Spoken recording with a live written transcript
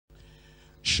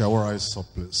Shall we rise up,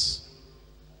 please?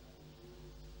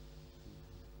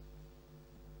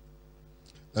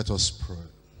 Let us pray.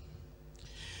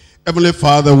 Heavenly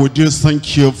Father, we do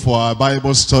thank you for our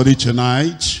Bible study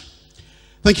tonight.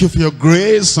 Thank you for your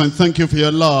grace and thank you for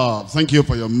your love. Thank you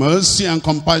for your mercy and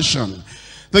compassion.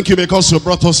 Thank you because you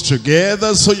brought us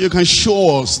together so you can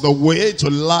show us the way to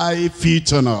life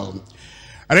eternal.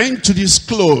 And then to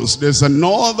disclose there's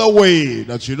another way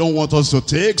that you don't want us to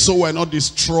take, so we're not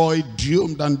destroyed,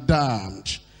 doomed, and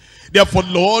damned. Therefore,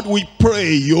 Lord, we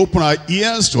pray you open our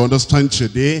ears to understand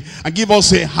today and give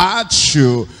us a heart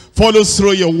to follow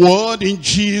through your word in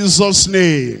Jesus'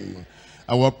 name.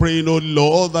 And we're praying, oh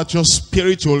Lord, that your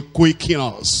spirit will quicken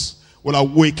us, will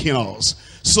awaken us,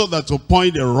 so that to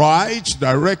point the right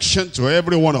direction to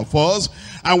every one of us,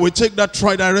 and we take that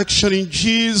right direction in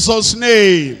Jesus'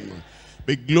 name.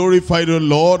 Be glorified, O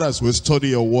Lord, as we study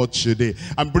your word today,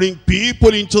 and bring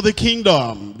people into the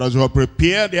kingdom, that you will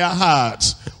prepare their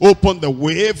hearts, open the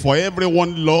way for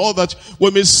everyone, Lord, that we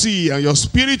may see, and your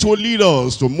spirit will lead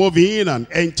us to move in and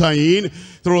enter in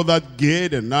through that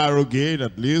gate, a narrow gate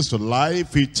that leads to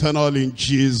life eternal in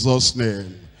Jesus'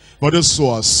 name. For those who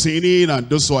are sinning and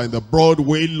those who are in the broad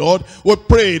way, Lord, we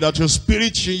pray that your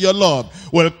spirit in your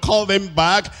love will call them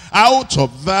back out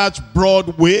of that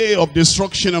broad way of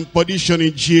destruction and perdition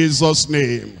in Jesus'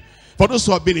 name. For those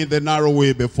who have been in the narrow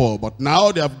way before, but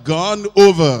now they have gone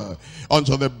over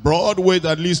onto the broad way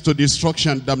that leads to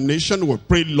destruction and damnation, we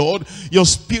pray, Lord, your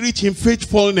spirit in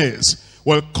faithfulness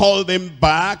will call them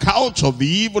back out of the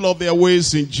evil of their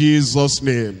ways in Jesus'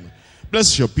 name.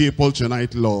 Bless your people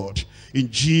tonight, Lord. In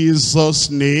Jesus'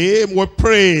 name we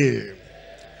pray.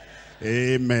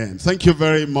 Amen. Thank you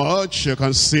very much. You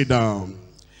can sit down.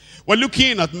 We're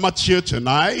looking at Matthew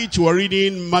tonight. We're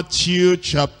reading Matthew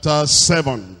chapter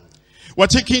 7. We're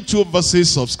taking two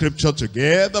verses of scripture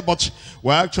together, but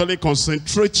we're actually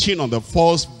concentrating on the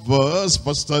first verse,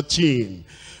 verse 13.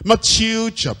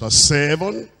 Matthew chapter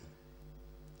 7.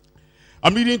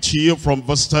 I'm reading to you from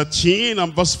verse 13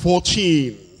 and verse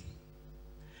 14.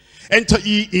 Enter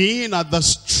ye in at the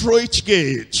straight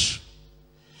gate,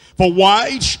 for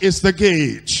wide is the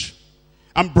gate,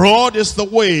 and broad is the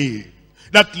way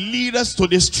that leadeth to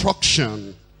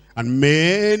destruction, and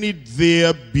many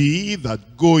there be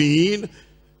that go in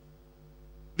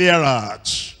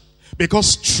thereat.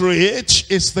 Because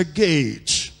straight is the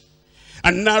gate,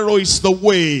 and narrow is the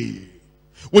way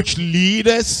which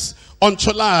leadeth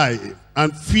unto life,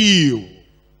 and few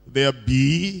there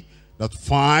be that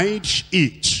find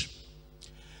it.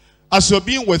 As you're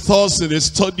being with us in the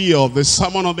study of the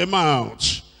Sermon on the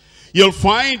Mount, you'll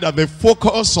find that the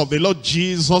focus of the Lord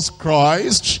Jesus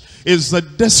Christ is the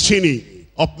destiny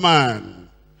of man.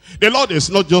 The Lord is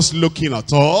not just looking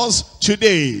at us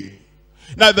today.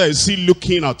 Neither is he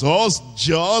looking at us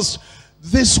just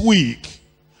this week.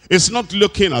 It's not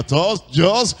looking at us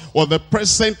just for the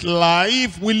present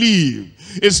life we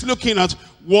live. It's looking at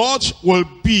what will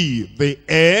be the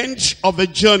end of the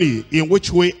journey in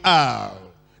which we are.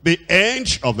 The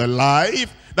end of the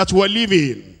life that we're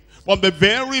living. From the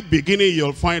very beginning,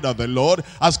 you'll find that the Lord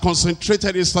has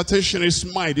concentrated his attention,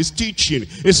 his mind, his teaching,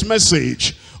 his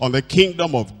message on the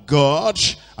kingdom of God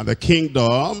and the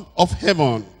kingdom of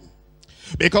heaven.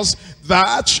 Because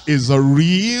that is a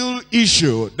real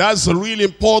issue. That's a real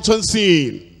important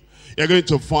thing. You're going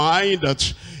to find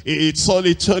that it's all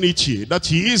eternity. That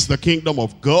he is the kingdom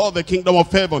of God, the kingdom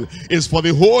of heaven is for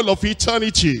the whole of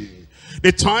eternity.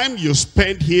 The time you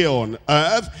spend here on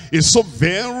earth is so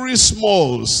very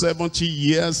small. 70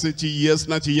 years, 80 years,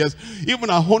 90 years,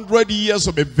 even 100 years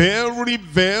will be very,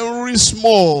 very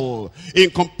small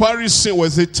in comparison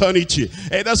with eternity.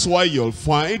 And that's why you'll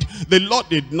find the Lord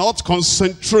did not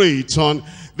concentrate on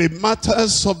the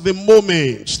matters of the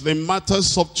moment, the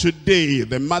matters of today,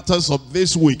 the matters of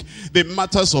this week, the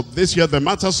matters of this year, the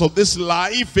matters of this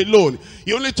life alone.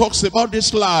 He only talks about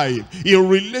this life in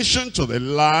relation to the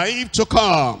life to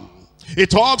come. He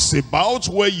talks about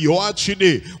where you are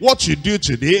today, what you do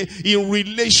today in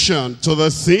relation to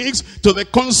the things, to the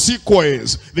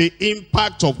consequence, the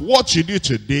impact of what you do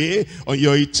today on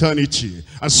your eternity.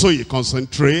 And so he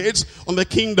concentrates on the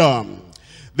kingdom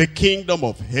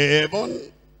of heaven,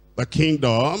 the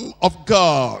kingdom of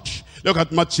God. Look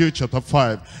at Matthew chapter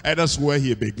 5. And that's where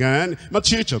he began.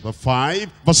 Matthew chapter 5,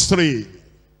 verse 3.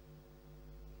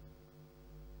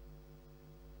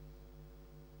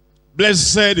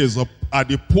 Blessed are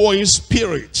the poor in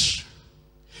spirit,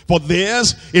 for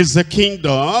theirs is the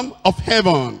kingdom of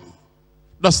heaven.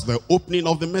 That's the opening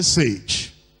of the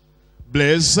message.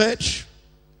 Blessed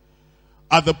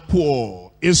are the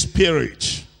poor in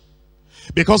spirit,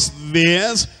 because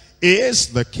theirs is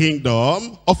the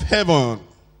kingdom of heaven.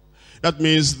 That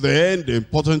means then the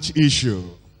important issue,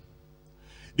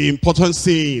 the important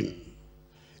thing,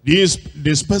 the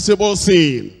indispensable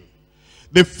thing,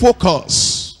 the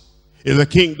focus is the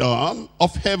kingdom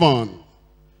of heaven,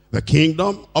 the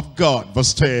kingdom of God.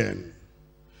 Verse 10.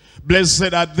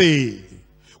 Blessed are they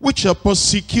which are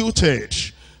persecuted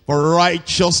for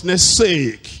righteousness'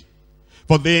 sake,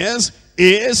 for theirs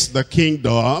is the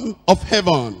kingdom of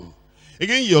heaven.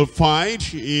 Again, you'll find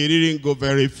he didn't go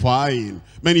very far in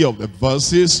many of the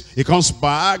verses. He comes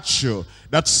back to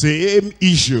that same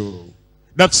issue,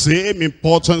 that same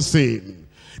important thing,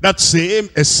 that same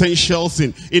essential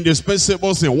thing,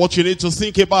 indispensable thing, what you need to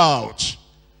think about,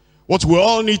 what we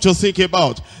all need to think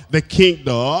about, the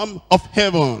kingdom of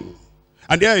heaven.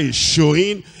 And there he's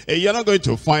showing, you're not going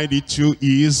to find it too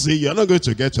easy. You're not going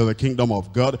to get to the kingdom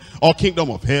of God or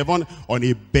kingdom of heaven on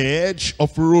a bed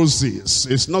of roses.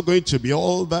 It's not going to be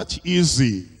all that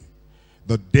easy.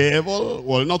 The devil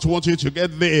will not want you to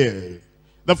get there.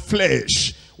 The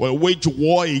flesh will wage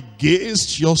war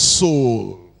against your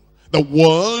soul. The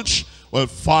world will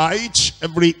fight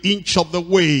every inch of the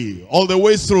way, all the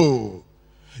way through.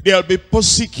 There'll be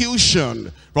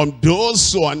persecution from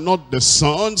those who are not the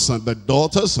sons and the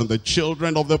daughters and the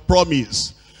children of the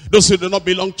promise. Those who do not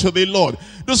belong to the Lord.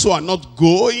 Those who are not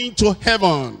going to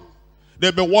heaven.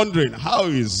 They'll be wondering, how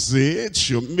is it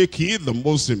you make it the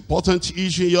most important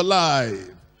issue in your life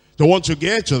to want to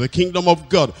get to the kingdom of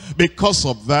God? Because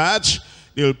of that,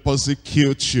 they'll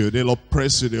persecute you, they'll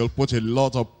oppress you, they'll put a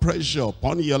lot of pressure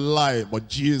upon your life. But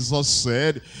Jesus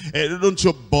said, don't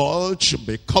you budge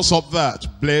because of that.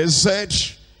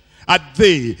 Blessed are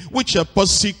they which are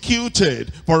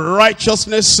persecuted for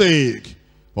righteousness' sake,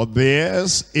 for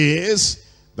theirs is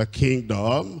the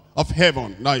kingdom of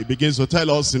heaven. Now he begins to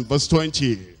tell us in verse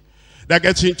 20 that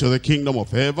getting to the kingdom of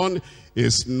heaven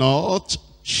is not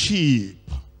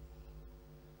cheap.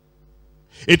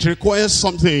 It requires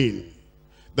something.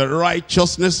 The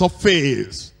righteousness of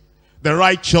faith, the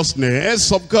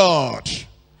righteousness of God.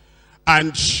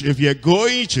 And if you're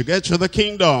going to get to the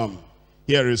kingdom,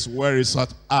 here is where it's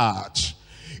at.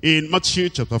 In Matthew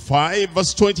chapter 5,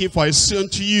 verse 24, I say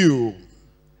unto you,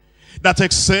 that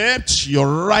except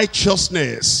your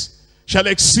righteousness shall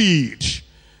exceed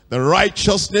the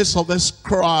righteousness of the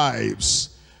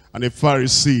scribes and the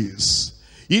Pharisees,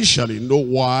 ye shall in no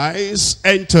wise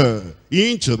enter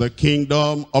into the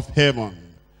kingdom of heaven.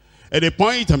 And the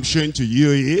point I'm showing to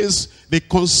you is the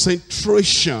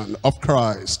concentration of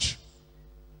Christ.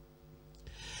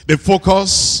 The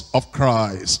focus of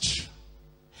Christ.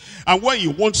 And where he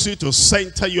wants you to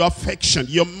center your affection,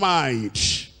 your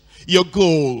mind, your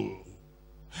goal.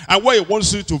 And where he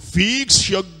wants you to fix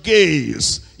your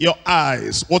gaze, your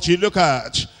eyes, what you look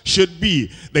at should be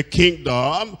the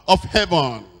kingdom of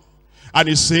heaven. And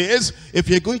he says, if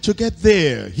you're going to get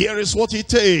there, here is what it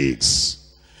takes.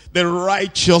 The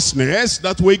righteousness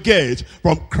that we get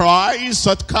from Christ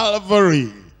at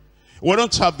Calvary. We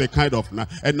don't have the kind of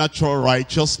a natural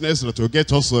righteousness that will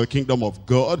get us to the kingdom of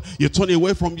God. You turn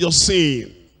away from your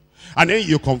sin. And then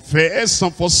you confess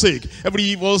and forsake every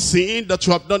evil sin that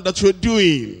you have done, that you're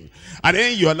doing. And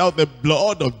then you allow the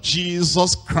blood of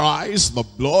Jesus Christ, the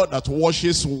blood that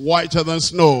washes whiter than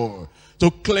snow, to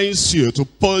cleanse you, to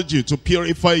purge you, to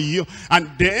purify you, and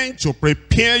then to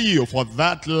prepare you for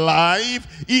that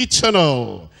life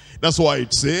eternal. That's why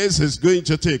it says it's going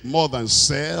to take more than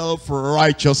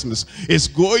self-righteousness. It's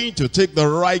going to take the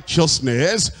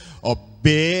righteousness of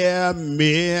bare,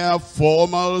 mere,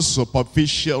 formal,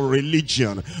 superficial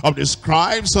religion of the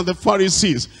scribes and the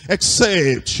Pharisees,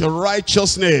 except your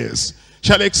righteousness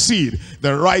shall exceed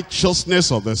the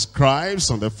righteousness of the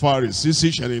scribes and the Pharisees. He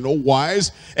shall in no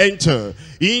wise enter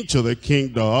into the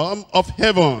kingdom of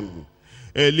heaven.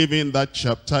 Leaving that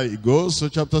chapter, he goes to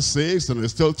chapter 6, and we're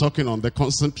still talking on the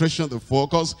concentration, the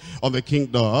focus on the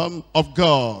kingdom of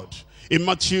God. In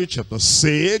Matthew chapter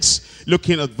 6,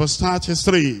 looking at verse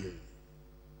 33.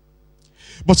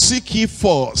 But seek ye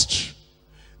first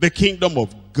the kingdom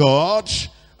of God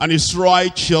and his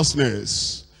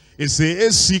righteousness. It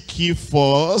says, seek ye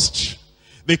first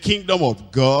the kingdom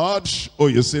of God. Oh,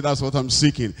 you see, that's what I'm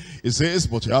seeking. It says,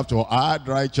 but you have to add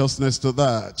righteousness to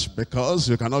that, because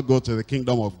you cannot go to the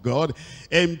kingdom of God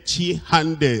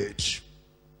empty-handed,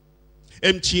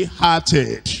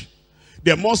 empty-hearted.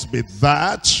 There must be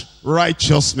that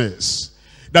righteousness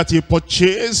that he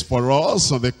purchased for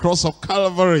us on the cross of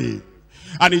Calvary.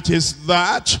 And it is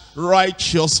that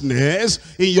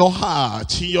righteousness in your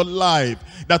heart, in your life,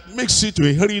 that makes you to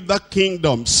inherit that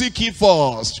kingdom. Seek ye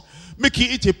first. Make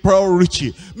it a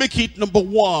priority. Make it number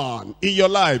one in your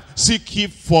life. Seek ye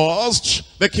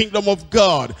first the kingdom of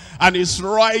God and his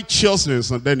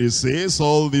righteousness. And then he says,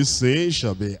 all these things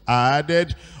shall be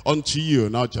added unto you.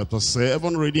 Now chapter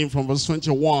 7, reading from verse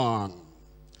 21.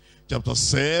 Chapter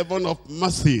 7 of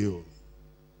Matthew.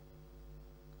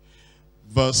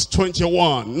 Verse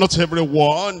 21. Not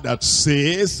everyone that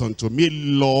says unto me,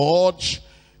 Lord,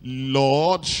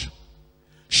 Lord,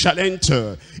 shall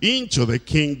enter into the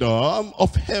kingdom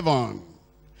of heaven,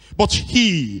 but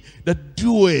he that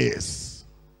doeth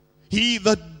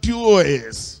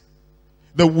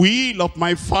the will of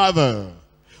my Father,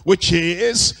 which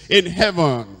is in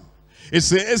heaven. It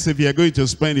says if you're going to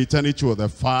spend eternity with the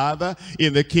Father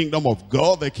in the kingdom of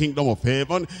God, the kingdom of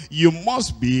heaven, you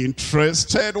must be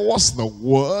interested. What's the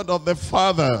word of the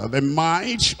Father, the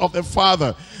might of the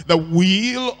Father, the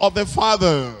will of the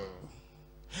Father?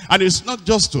 And it's not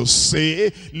just to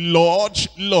say, Lord,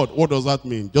 Lord. What does that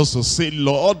mean? Just to say,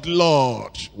 Lord,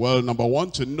 Lord. Well, number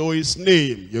one, to know his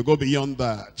name. You go beyond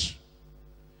that.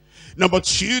 Number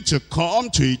two, to come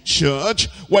to a church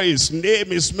where his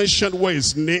name is mentioned, where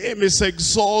his name is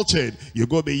exalted. You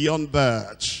go beyond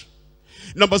that.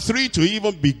 Number three, to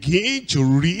even begin to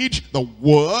read the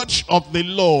word of the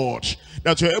Lord.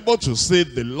 That you're able to say,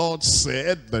 the Lord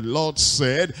said, the Lord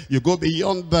said. You go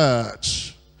beyond that.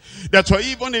 That are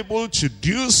even able to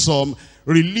do some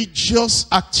religious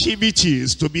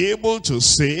activities, to be able to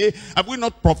say, have we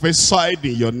not prophesied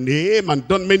in your name and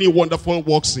done many wonderful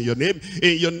works in your name?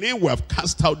 In your name we have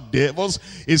cast out devils.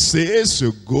 It says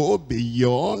to go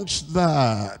beyond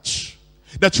that.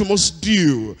 That you must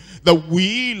do the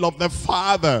will of the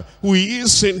Father who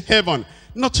is in heaven.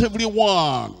 Not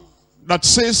everyone that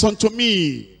says unto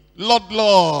me, Lord,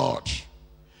 Lord,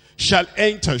 shall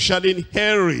enter, shall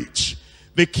inherit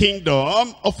the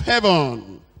kingdom of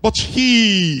heaven, but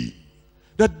he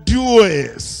that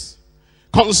doeth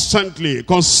constantly,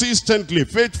 consistently,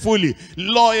 faithfully,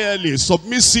 loyally,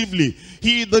 submissively,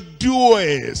 he that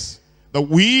doeth the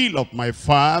will of my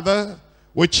Father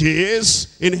which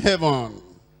is in heaven.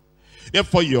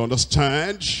 Therefore you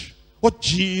understand what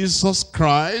Jesus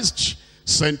Christ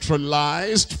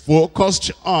centralized,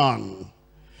 focused on.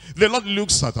 The Lord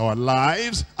looks at our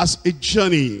lives as a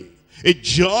journey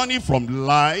from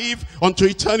life unto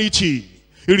eternity.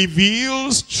 He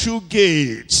reveals two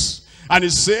gates. And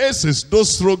it says it's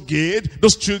those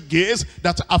two gates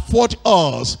that afford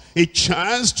us a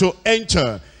chance to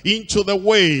enter into the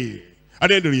way.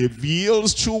 And then he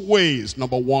reveals two ways.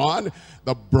 Number one,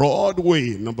 the broad way.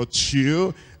 Number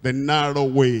two, the narrow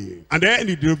way. And then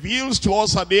it reveals to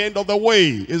us at the end of the way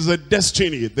is the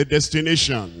destiny, the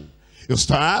destination. You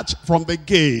start from the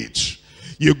gate.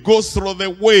 You go through the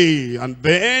way, and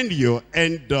then you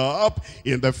end up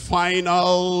in the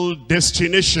final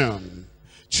destination.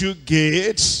 Two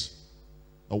gates,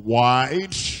 the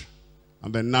wide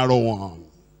and the narrow one.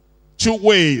 Two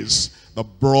ways, the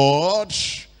broad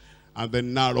and the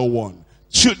narrow one.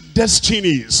 Two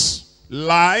destinies,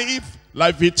 life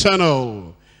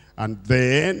eternal. And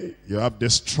then you have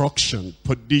destruction,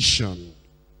 perdition.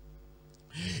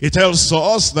 It tells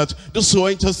us that those who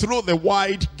enter through the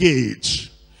wide gate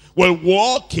will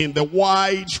walk in the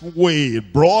wide way,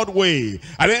 broad way,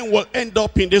 and then will end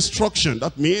up in destruction.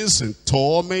 That means in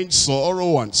torment,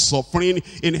 sorrow, and suffering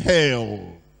in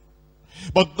hell.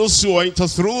 But those who enter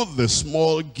through the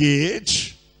small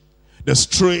gate, the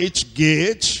straight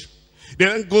gate, they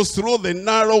then go through the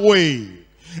narrow way.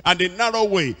 And the narrow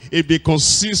way, if they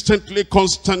consistently,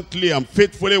 constantly, and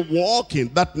faithfully walk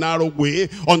in that narrow way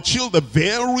until the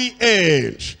very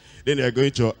end, then they're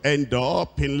going to end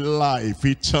up in life,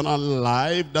 eternal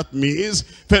life. That means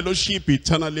fellowship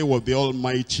eternally with the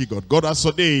Almighty God. God has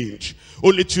ordained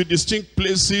only two distinct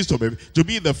places to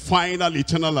be the final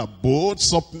eternal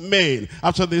abodes of men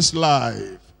after this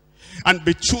life. And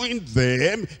between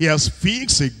them, he has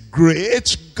fixed a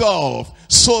great gulf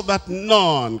so that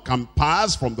none can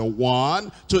pass from the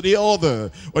one to the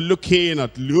other. We're looking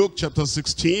at Luke chapter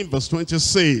 16, verse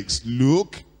 26.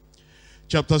 Luke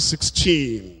chapter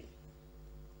 16.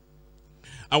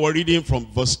 And we're reading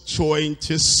from verse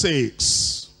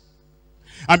 26.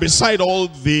 And beside all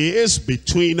this,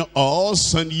 between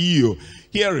us and you,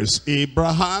 here is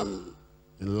Abraham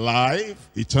in life,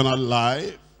 eternal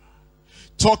life,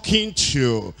 talking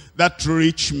to that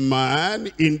rich man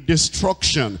in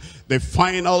destruction, the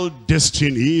final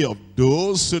destiny of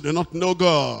those who do not know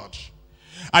God.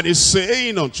 And he's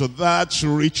saying unto that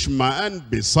rich man,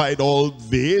 beside all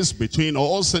this, between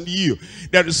us and you,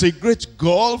 there is a great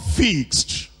gulf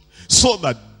fixed, so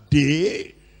that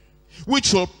they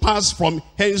which will pass from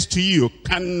hence to you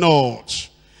cannot,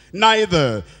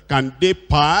 neither can they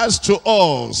pass to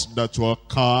us that will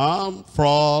come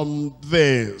from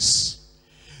this.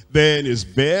 Then it's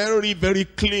very, very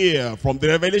clear from the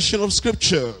revelation of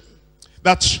Scripture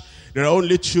that there are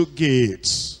only two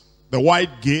gates. The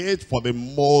wide gate for the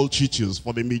multitudes,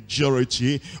 for the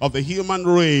majority of the human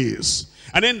race.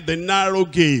 And then the narrow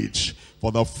gate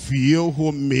for the few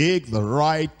who make the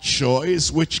right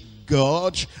choice which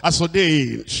God has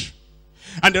ordained.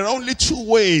 And there are only two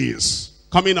ways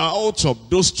coming out of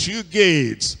those two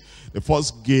gates. The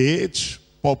first gate,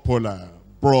 popular,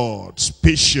 broad,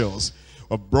 spacious,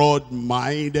 a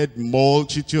broad-minded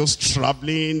multitudes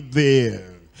traveling there.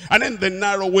 And then the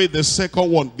narrow way, the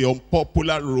second one, the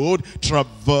unpopular road,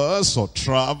 traversed or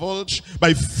traveled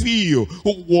by few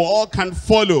who walk and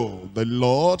follow the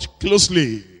Lord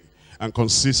closely and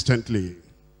consistently.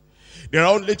 There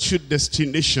are only two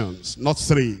destinations, not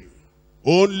three.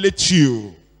 Only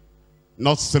two,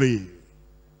 not three.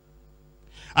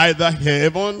 Either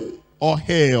heaven or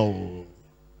hell.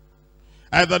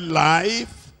 Either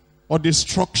life or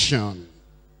destruction.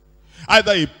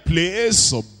 Either a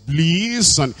place of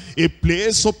bliss and a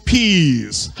place of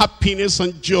peace, happiness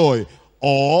and joy,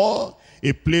 or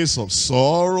a place of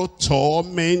sorrow,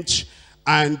 torment,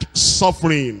 and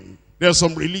suffering. There are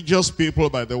some religious people,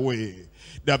 by the way,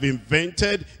 that have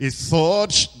invented a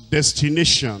third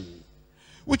destination,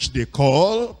 which they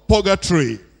call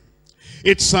purgatory.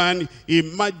 It's an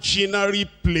imaginary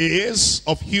place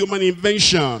of human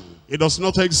invention. It does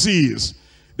not exist.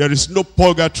 There is no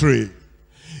purgatory.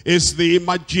 It's the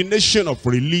imagination of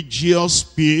religious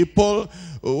people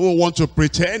who want to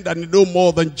pretend that they know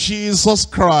more than Jesus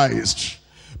Christ.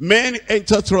 Men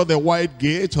enter through the wide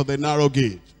gate or the narrow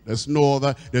gate. There's no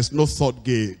third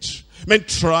gate. Men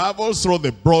travel through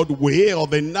the broad way or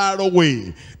the narrow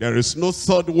way. There is no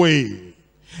third way.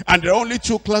 And there are only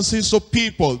two classes of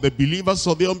people, the believers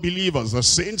or the unbelievers, the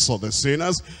saints or the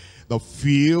sinners, the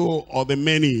few or the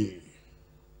many.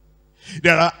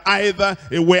 We're either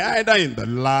in the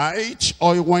light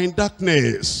or we're in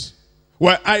darkness.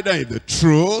 We're either in the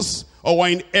truth or we're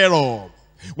in error.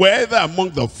 We're either among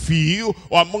the few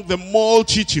or among the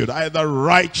multitude, either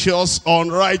righteous or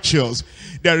unrighteous.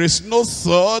 There is no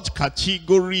third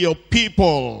category of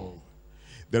people.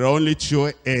 There are only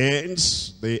two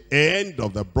ends, the end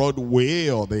of the broad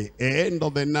way or the end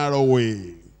of the narrow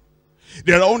way.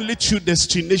 There are only two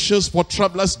destinations for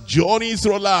travelers journeying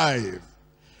through life.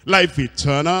 Life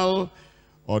eternal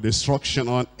or destruction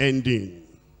unending.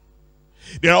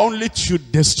 There are only two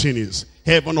destinies,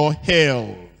 heaven or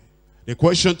hell. The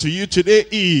question to you today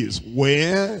is,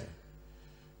 where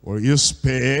will you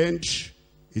spend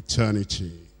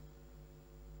eternity?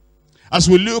 As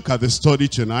we look at the study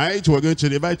tonight, we're going to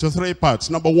divide to three parts.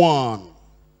 Number one,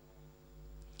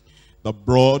 the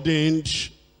broadened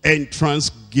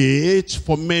entrance gate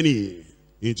for many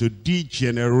into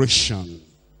degeneration.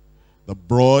 The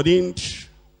broadened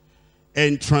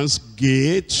entrance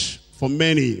gate for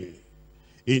many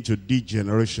into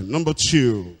degeneration. Number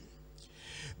two,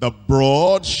 the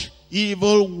broad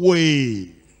evil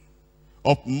way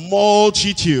of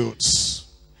multitudes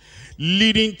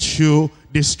leading to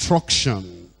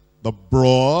destruction. The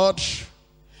broad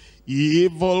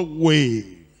evil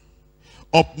way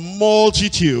of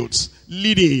multitudes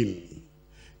leading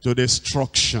to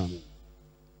destruction.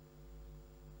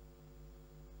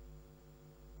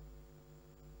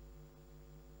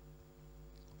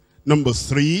 Number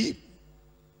three,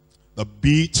 the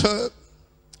bitter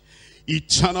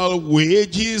eternal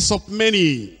wages of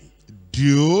many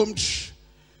doomed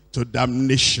to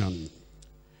damnation.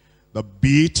 The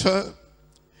bitter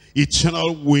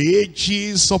eternal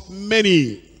wages of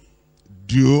many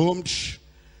doomed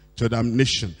to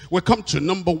damnation. We come to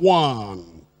number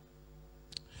one,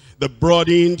 the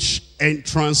broadened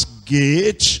entrance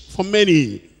gate for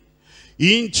many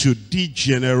into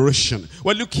degeneration.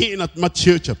 We're looking at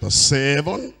Matthew chapter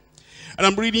 7, and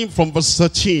I'm reading from verse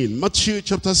 13. Matthew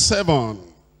chapter 7.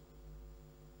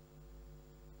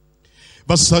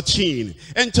 Verse 13.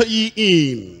 Enter ye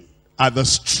in at the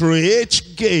strait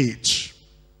gate,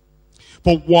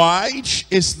 for wide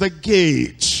is the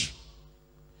gate,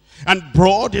 and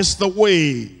broad is the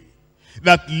way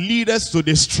that leadeth to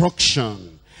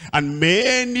destruction, and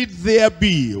many there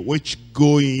be which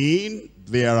go in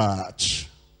thereat.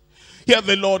 Here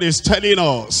the Lord is telling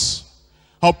us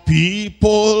how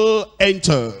people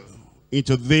enter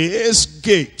into this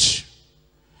gate,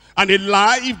 and the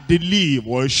life they live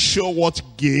will show what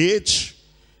gate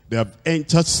they have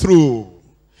entered through.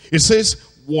 It says,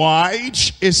 wide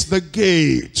is the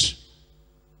gate.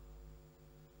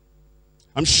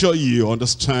 I'm sure you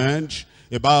understand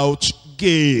about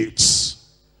gates.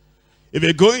 If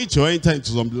you're going to enter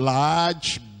into some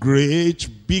large, great,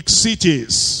 big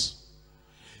cities,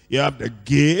 you have the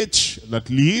gate that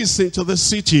leads into the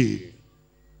city.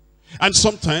 And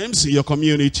sometimes in your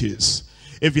communities,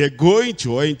 if you're going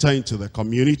to enter into the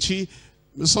community,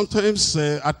 sometimes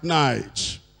at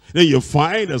night, then you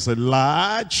find there's a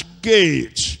large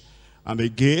gate, and the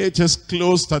gate is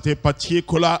closed at a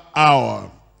particular hour.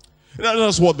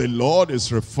 That's what the Lord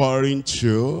is referring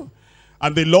to.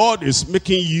 And the Lord is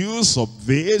making use of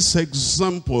this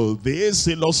example, this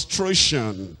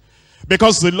illustration,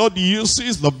 because the Lord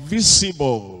uses the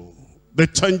visible, the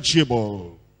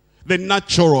tangible, the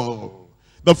natural,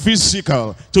 the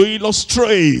physical to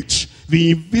illustrate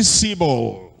the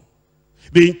invisible,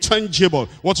 the intangible,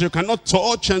 what you cannot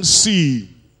touch and see,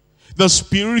 the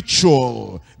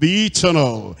spiritual, the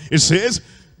eternal. It says,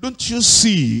 don't you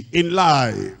see in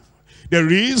life,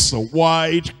 there is a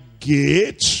wide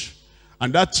gate,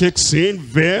 and that takes in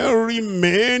very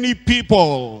many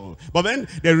people. But then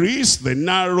there is the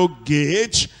narrow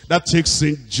gate that takes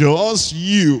in just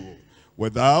you,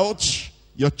 without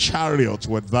your chariot,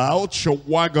 without your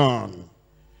wagon.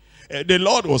 The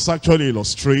Lord was actually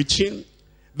illustrating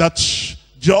that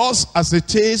just as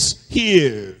it is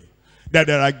here, that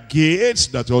there are gates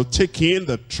that will take in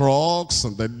the trucks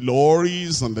and the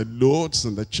lorries and the loads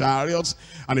and the chariots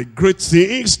and the great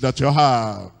things that you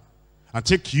have, and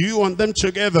take you and them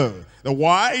together, the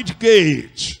wide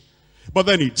gate. But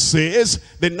then it says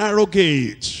the narrow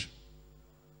gate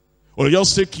will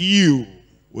just take you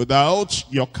without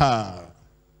your car,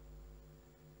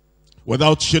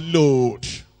 without your load,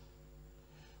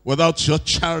 without your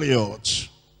chariot,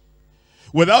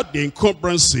 without the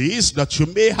encumbrances that you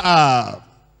may have.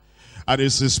 And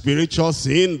it's a spiritual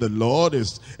thing. The Lord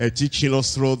is teaching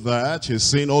us through that. He's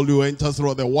saying all who enter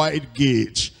through the wide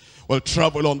gate will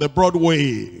travel on the broad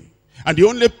way. And the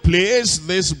only place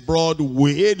this broad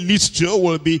way leads to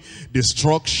will be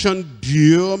destruction,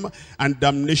 doom, and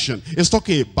damnation. It's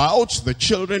talking about the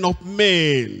children of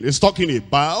men. It's talking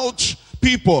about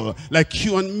people like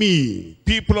you and me,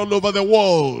 people all over the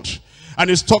world. And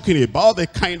it's talking about the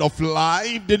kind of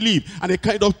life they live and the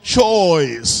kind of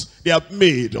choice they have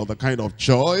made, or the kind of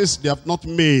choice they have not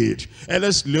made. And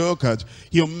let's look at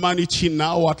humanity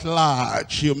now at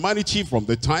large. Humanity from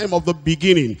the time of the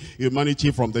beginning.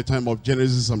 Humanity from the time of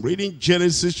Genesis. I'm reading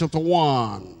Genesis chapter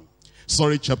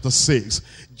 6.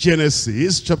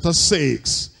 Genesis chapter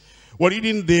 6. We're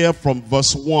reading there from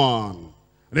verse 1.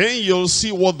 Then you'll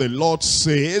see what the Lord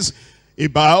says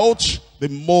about the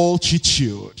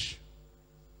multitude,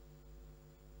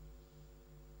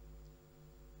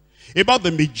 about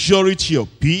the majority of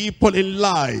people in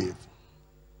life.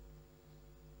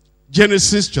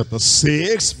 Genesis chapter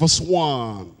 6 verse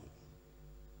 1.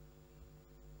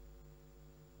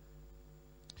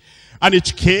 And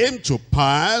it came to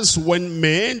pass when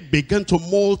men began to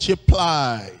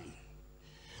multiply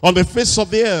on the face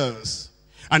of the earth,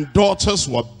 and daughters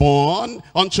were born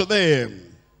unto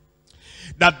them,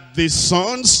 that the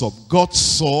sons of God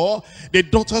saw the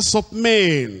daughters of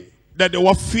men, that they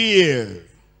were fair,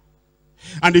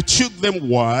 and they took them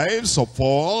wives of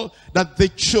all that they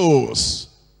chose.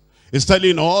 It's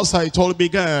telling us how it all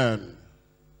began.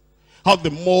 How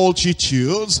the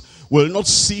multitudes will not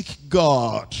seek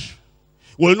God,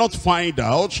 will not find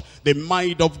out the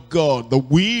mind of God, the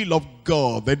will of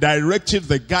God, the directive,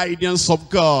 the guidance of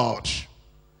God.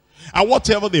 And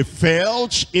whatever they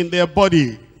felt in their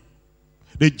body,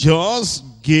 they just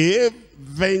gave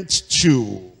vent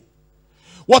to.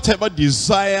 Whatever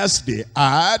desires they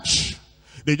had,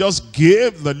 they just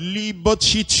gave the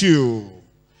liberty to.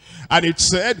 And it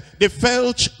said they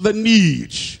felt the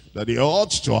need that they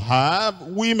ought to have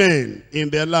women in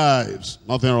their lives.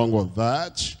 Nothing wrong with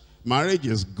that. Marriage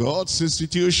is God's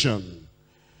institution.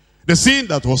 The thing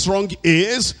that was wrong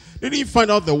is they didn't find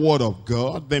out the word of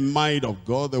God, the mind of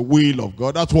God, the will of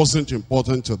God. That wasn't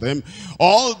important to them.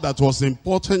 All that was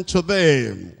important to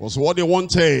them was what they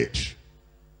wanted,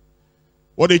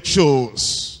 what they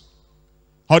chose,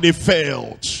 how they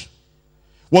felt,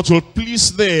 what will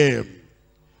please them,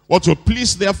 what will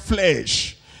please their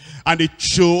flesh. And they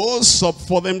chose up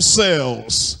for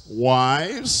themselves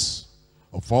wives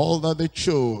of all that they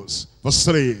chose. Verse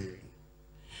 3.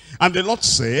 And the Lord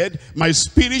said, my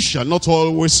spirit shall not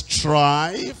always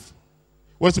strive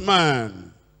with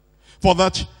man, for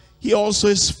that he also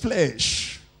is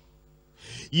flesh.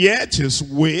 Yet his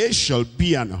way shall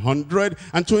be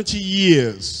 120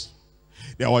 years.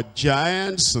 There were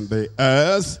giants in the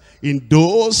earth in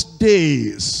those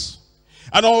days.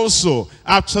 And also,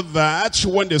 after that,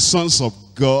 when the sons of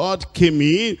God came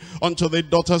in unto the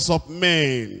daughters of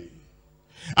men,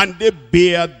 And they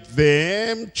bare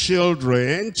them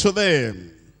children to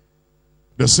them.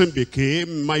 The same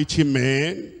became mighty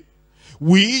men,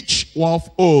 which were of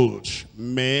old,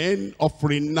 men of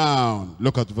renown.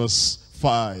 Look at verse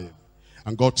 5.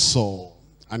 And God saw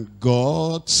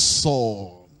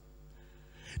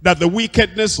that the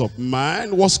wickedness of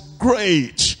man was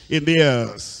great in the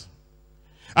earth,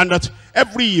 and that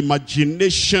every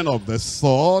imagination of the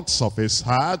thoughts of his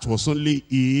heart was only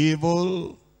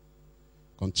evil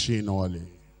continually.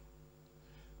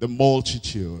 The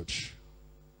multitude,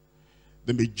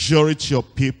 the majority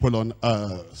of people on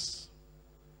earth,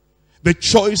 the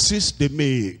choices they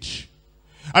made.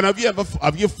 And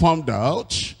have you found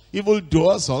out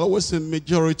evildoers are always in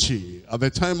majority? At the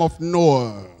time of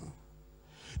Noah,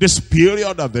 this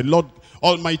period that the Lord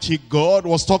Almighty God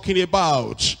was talking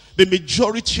about, the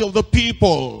majority of the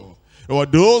people, there were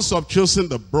those who have chosen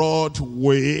the broad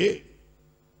way,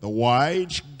 the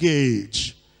wide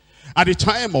gate. At the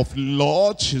time of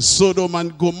Lot, Sodom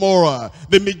and Gomorrah,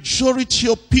 the majority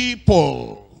of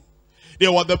people, they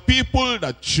were the people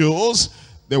that chose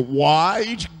the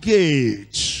wide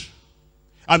gate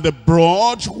and the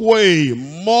broad way,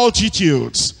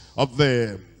 multitudes of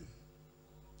them.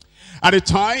 At the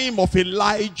time of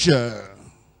Elijah,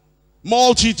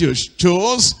 multitudes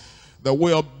chose the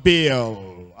way of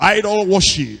Baal, idol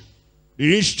worship. They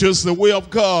each chose the way of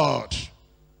God.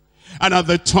 And at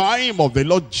the time of the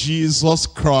Lord Jesus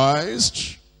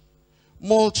Christ,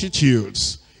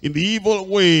 multitudes in the evil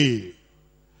way.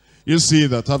 You see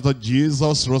that after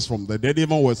Jesus rose from the dead,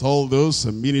 even with all those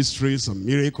ministries and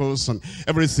miracles and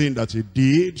everything that he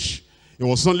did, he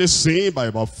was only seen by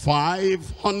about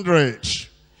 500.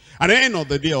 And then on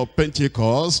the day of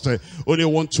Pentecost, only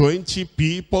 120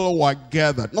 people were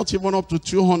gathered. Not even up to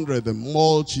 200, the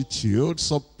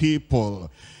multitudes of people.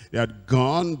 They had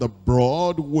gone the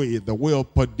broad way, the way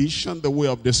of perdition, the way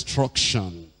of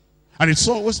destruction. And it's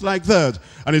always like that.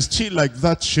 And it's still like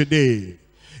that today.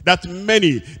 That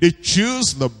many, they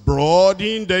choose the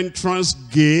broadened entrance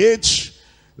gate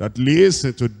that leads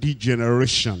into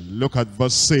degeneration. Look at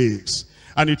verse 6.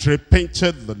 And it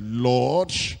repented the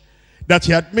Lord that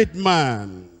he had made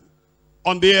man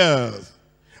on the earth,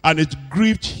 and it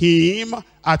grieved him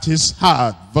at his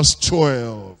heart. Verse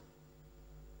 12.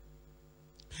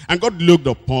 And God looked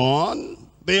upon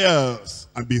the earth,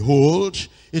 and behold,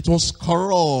 it was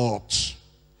corrupt.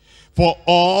 For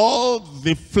all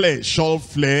the flesh, all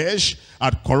flesh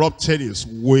had corrupted his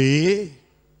way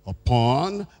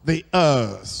upon the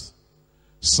earth.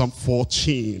 Psalm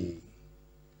 14.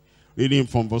 Reading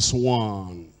from verse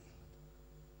 1.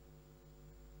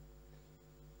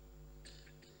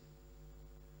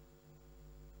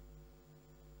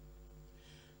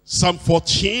 Psalm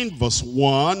 14 verse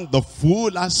 1, the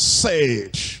fool has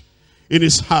said in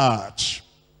his heart,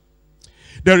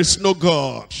 there is no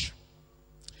God.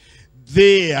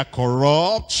 They are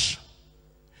corrupt.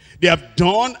 They have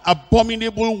done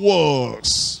abominable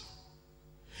works.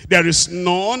 There is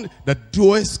none that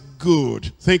doeth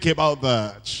good. Think about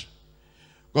that.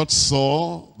 God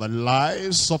saw the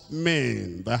lives of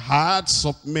men, the hearts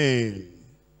of men,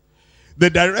 the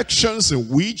directions in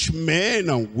which men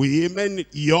and women,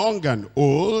 young and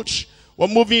old, were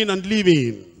moving and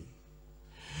living.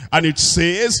 And it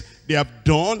says they have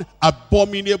done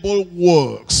abominable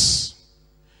works.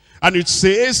 And it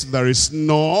says there is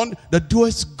none that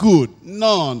doeth good.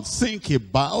 None. Think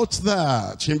about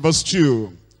that. In verse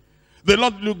 2, the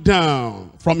Lord looked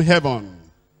down from heaven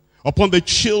upon the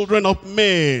children of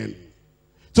men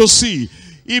to see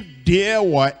if there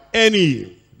were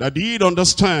any that did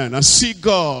understand and see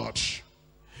God.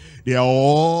 They are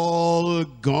all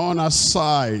gone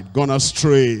aside, gone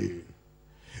astray.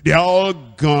 They are all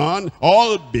gone,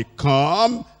 all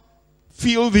become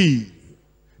filthy.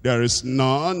 There is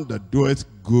none that doeth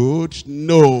good,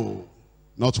 no,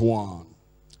 not one.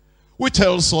 Which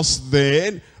tells us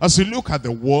then, as we look at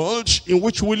the world in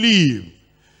which we live,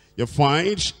 you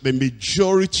find the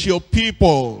majority of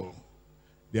people,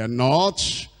 they are not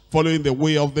following the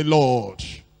way of the Lord.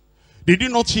 They do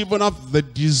not even have the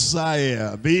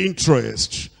desire, the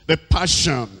interest, the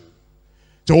passion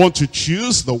to want to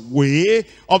choose the way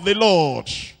of the Lord.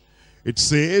 It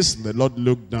says, the Lord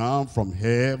looked down from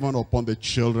heaven upon the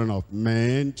children of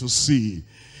men to see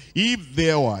if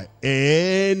there were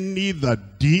any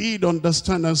that did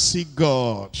understand and see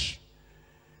God.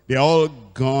 They are all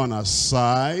gone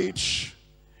aside.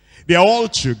 They are all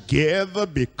together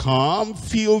become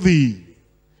filthy.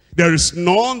 There is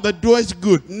none that doeth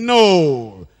good.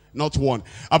 No, not one.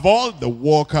 Have all the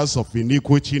workers of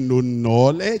iniquity no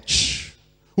knowledge?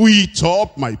 Who eat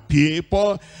up my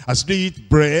people as they eat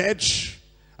bread,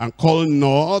 and call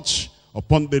not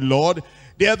upon the Lord,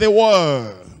 there they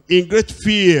were in great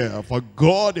fear, for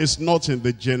God is not in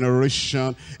the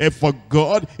generation, for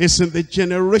God is in the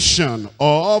generation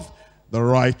of the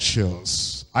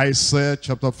righteous. Isaiah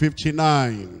chapter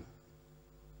 59.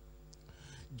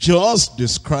 Just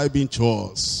describing to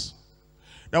us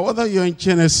that whether you're in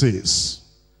Genesis,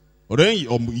 or then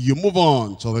you move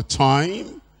on to the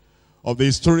time of the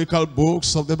historical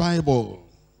books of the Bible,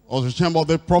 or the time of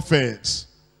the prophets,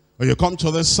 or you come to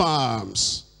the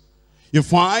Psalms, you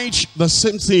find the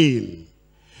same thing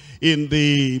in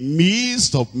the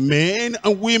midst of men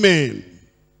and women,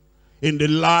 in the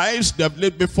lives they have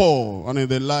lived before, and in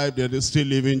the life that they're still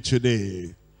living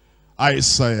today.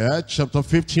 Isaiah chapter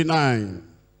 59.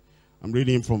 I'm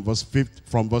reading from verse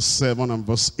 7 and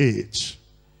verse 8.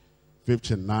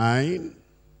 59,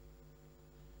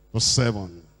 verse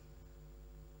 7.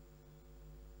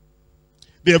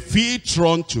 Their feet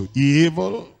run to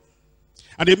evil,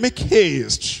 and they make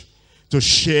haste to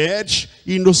shed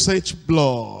innocent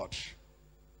blood.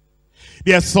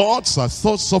 Their thoughts are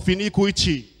thoughts of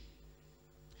iniquity.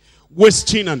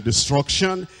 Wasting and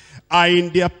destruction are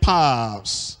in their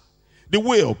paths. The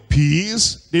way of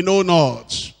peace they know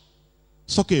not.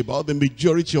 It's talking about the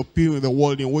majority of people in the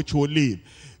world in which we live.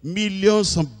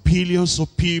 Millions and billions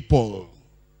of people.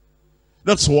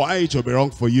 That's why it will be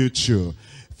wrong for you to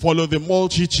follow the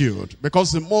multitude.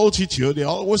 Because the multitude, they're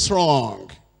always wrong.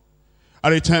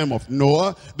 At the time of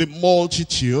Noah, the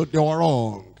multitude, they were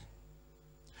wrong.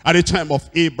 At the time of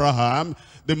Abraham,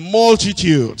 the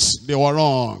multitudes, they were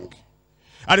wrong.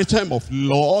 At the time of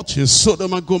Lot in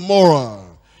Sodom and Gomorrah,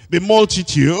 the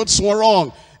multitudes were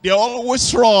wrong. They're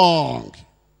always wrong.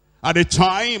 At the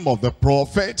time of the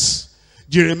prophets,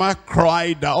 Jeremiah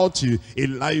cried out,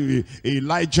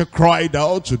 Elijah cried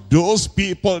out to those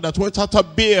people that went after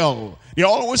Baal. They're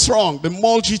always wrong, the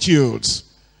multitudes.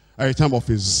 At the time of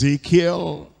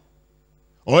Ezekiel,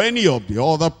 or any of the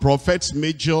other prophets,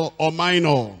 major or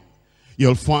minor,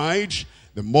 you'll find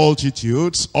the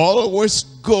multitudes always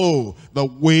go the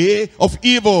way of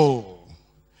evil.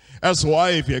 That's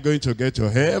why if you're going to get to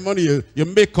heaven, you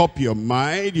make up your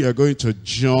mind, you're going to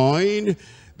join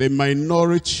the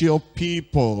minority of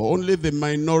people. Only the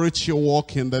minority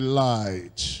walk in the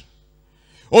light.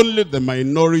 Only the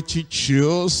minority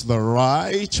choose the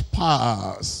right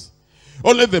path.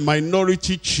 Only the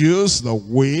minority choose the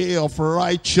way of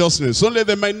righteousness. Only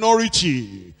the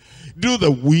minority do the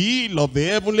will of the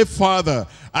Heavenly Father.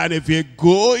 And if you're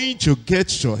going to get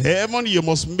to heaven, you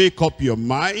must make up your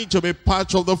mind to be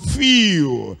part of the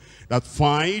few that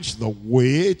finds the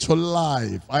way to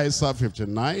life. Isaiah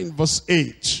 59 verse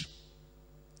 8.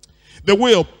 The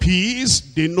way of peace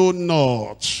they know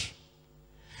not,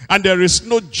 and there is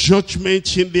no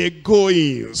judgment in their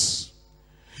goings.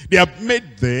 They have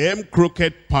made them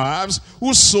crooked paths.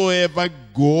 Whosoever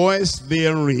goeth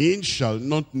therein shall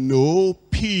not know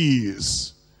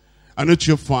peace. And don't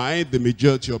you find the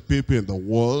majority of people in the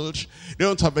world, they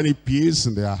don't have any peace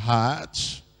in their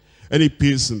heart, any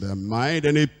peace in their mind,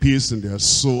 any peace in their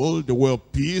soul. The way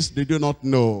of peace they do not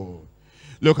know.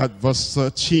 Look at verse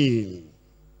 13.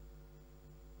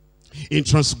 In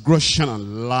transgression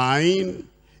and lying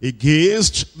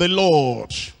against the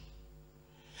Lord,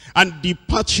 and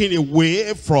departing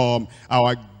away from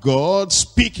our God,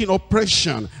 speaking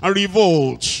oppression and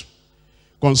revolt,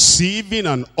 conceiving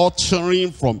and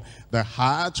uttering from the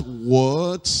heart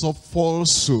words of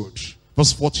falsehood.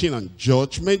 Verse 14, and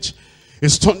judgment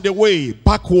is turned away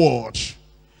backward,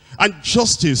 and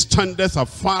justice standeth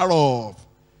afar off,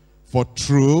 for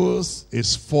truth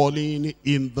is falling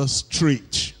in the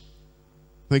street.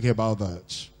 Think about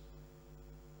that.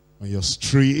 On your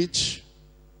street,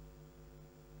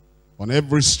 on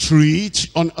every street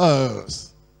on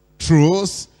earth,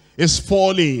 truth is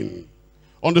falling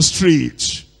on the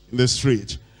street, in the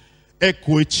street.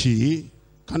 Equity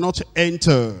cannot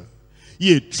enter,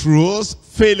 yea, truth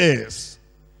faileth.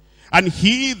 And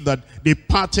he that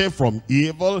departeth from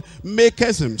evil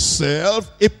maketh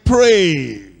himself a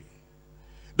prey.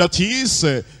 That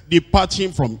is,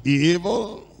 departing from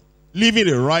evil, living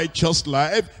a righteous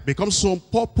life, becomes so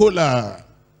popular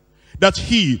that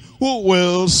he who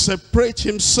will separate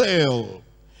himself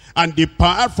and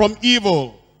depart from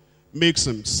evil makes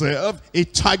himself a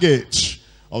target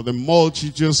of the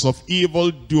multitudes of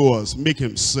evil doers, makes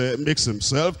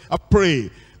himself a prey.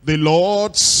 The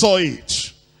Lord saw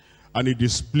it, and it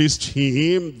displeased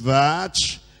him that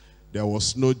there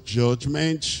was no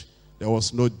judgment, there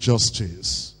was no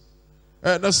justice.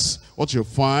 That's what you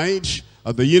find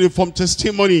at the uniform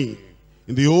testimony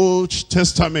in the Old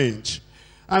Testament.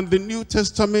 And the New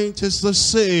Testament is the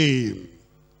same.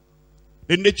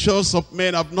 The natures of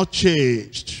men have not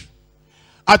changed.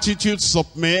 Attitudes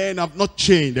of men have not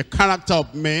changed. The character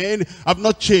of men have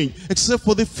not changed. Except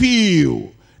for the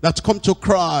few that come to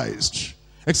Christ.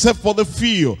 Except for the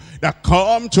few that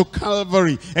come to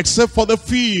Calvary. Except for the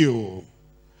few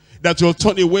that will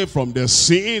turn away from their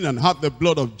sin and have the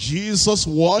blood of Jesus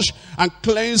wash and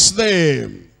cleanse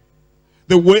them.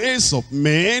 The ways of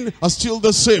men are still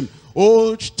the same.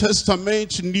 Old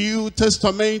Testament, New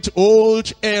Testament,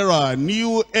 old era,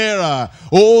 new era,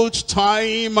 old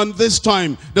time and this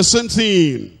time, the same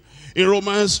thing. In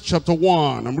Romans chapter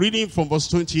 1, I'm reading from verse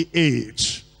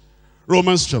 28.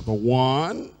 Romans chapter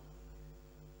 1.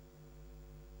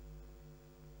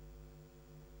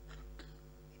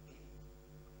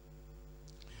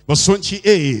 Verse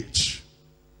 28.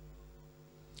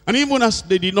 And even as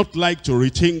they did not like to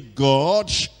retain God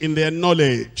in their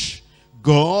knowledge,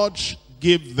 God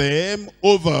gave them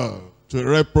over to a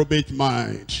reprobate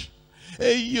mind.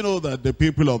 Hey, you know that the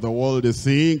people of the world, they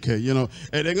think,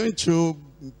 they're going to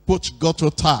put God to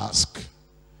task.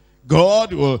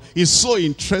 God is so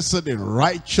interested in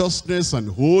righteousness and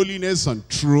holiness and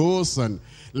truth and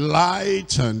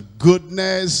light and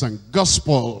goodness and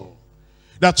gospel,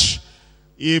 that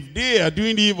if they are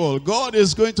doing evil, God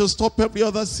is going to stop every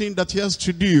other thing that he has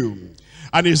to do.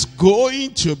 And is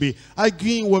going to be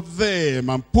arguing with them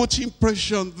and putting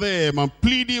pressure on them and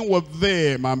pleading with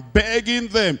them and begging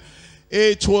them.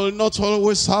 It will not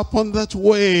always happen that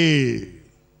way.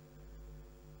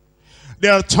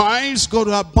 There are times God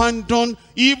will abandon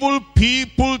evil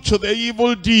people to their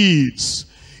evil deeds.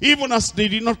 Even as they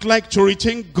did not like to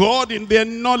retain God in their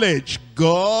knowledge,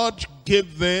 God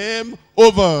gave them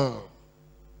over.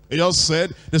 He just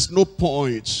said, there's no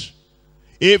point.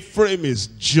 Ephraim is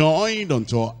joined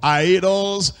unto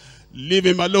idols. Leave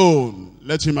him alone.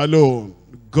 Let him alone.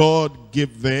 God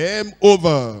gave them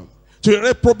over to a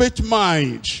reprobate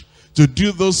mind to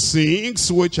do those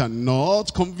things which are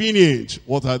not convenient.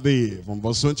 What are they? From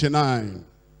verse 29.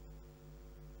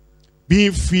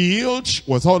 Being filled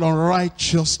with all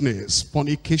unrighteousness,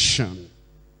 fornication,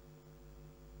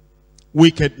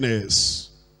 wickedness,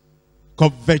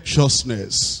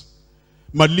 covetousness,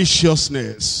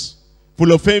 maliciousness,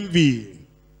 full of envy,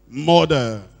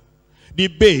 murder,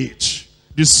 debate,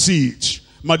 deceit,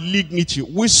 malignity,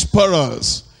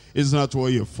 whisperers. Isn't that where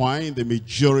you find the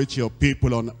majority of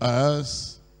people on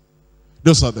earth?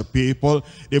 Those are the people,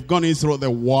 they've gone in through the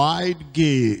wide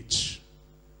gate.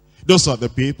 Those are the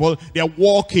people, they are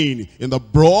walking in the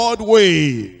broad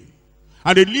way.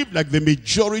 And they live like the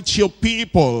majority of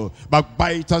people,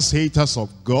 backbiters, haters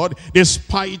of God. They're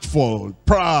spiteful,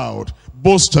 proud,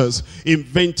 boasters,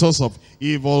 inventors of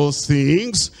evil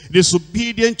things,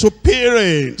 disobedient to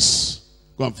parents.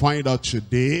 Go and find out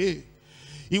today.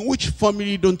 In which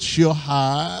family don't you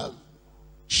have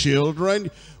children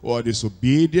who are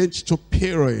disobedient to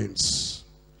parents?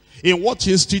 In what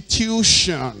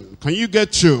institution can you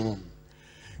get to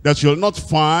that you'll not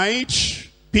find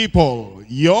people,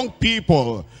 young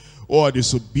people, who are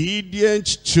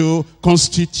disobedient to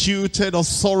constituted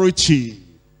authority?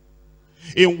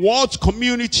 In what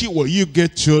community will you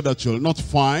get to that you'll not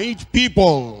find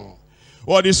people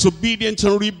who are disobedient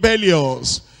and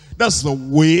rebellious? That's the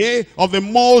way of the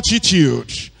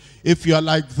multitude. If you are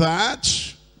like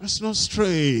that, that's not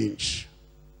strange.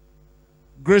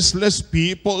 Graceless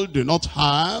people do not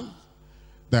have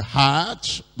the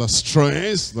heart, the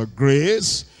strength, the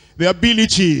grace, the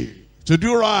ability to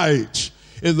do right.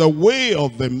 It's the way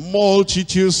of the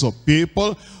multitudes of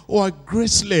people who are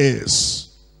graceless,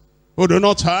 who do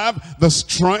not have the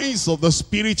strength of the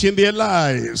Spirit in their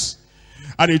lives.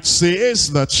 And it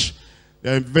says that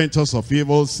the inventors of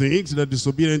evil things, the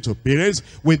disobedient to parents,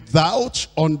 without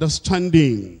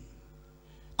understanding,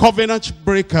 covenant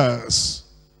breakers,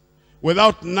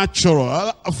 without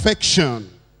natural affection,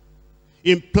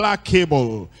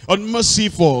 implacable,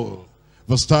 unmerciful.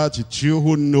 Verse 32,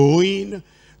 who knowing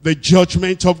the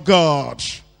judgment of God,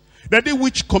 that they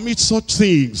which commit such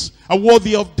things are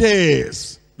worthy of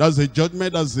death. That's the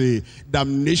judgment, that's the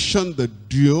damnation, the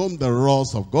doom, the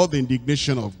wrath of God, the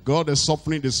indignation of God, the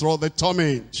suffering, the sorrow, the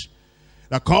torment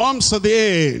that comes at the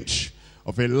end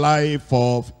of a life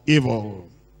of evil.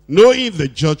 Knowing the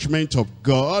judgment of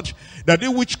God, that they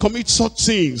which commit such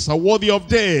things are worthy of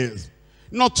death.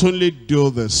 Not only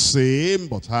do the same,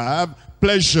 but have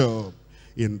pleasure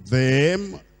in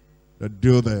them that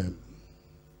do them.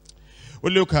 We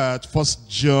look at 1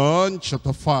 John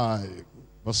chapter 5.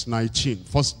 Verse 19.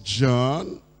 1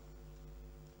 John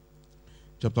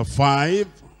chapter 5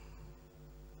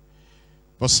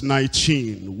 verse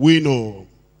 19. We know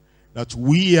that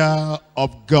we are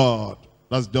of God.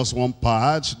 That's just one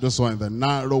part. This one, the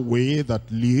narrow way that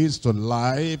leads to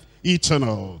life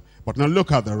eternal. But now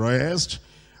look at the rest.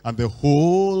 And the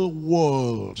whole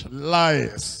world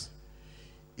lieth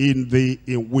in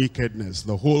wickedness.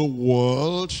 The whole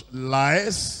world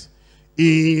lieth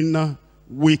in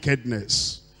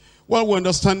wickedness. Well, we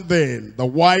understand then, the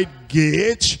wide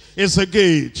gate is a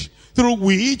gate through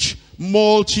which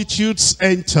multitudes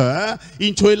enter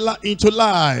into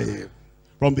life.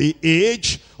 From the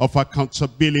age of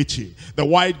accountability, the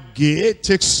wide gate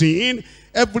takes in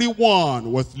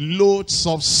everyone with loads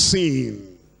of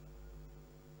sin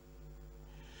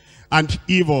and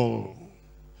evil,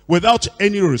 without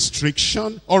any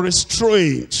restriction or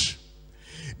restraint.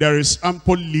 There is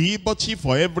ample liberty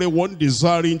for everyone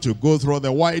desiring to go through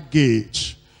the wide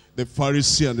gate. The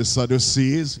Pharisees and the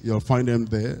Sadducees, you'll find them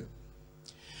there.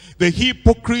 The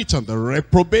hypocrite and the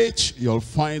reprobate, you'll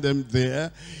find them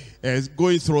there,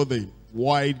 going through the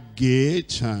wide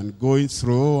gate and going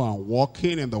through and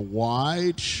walking in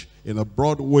the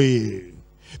broad way.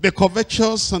 The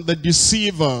covetous and the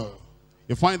deceiver,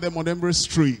 you find them on every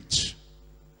street,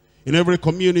 in every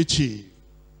community,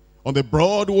 on the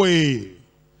broad way,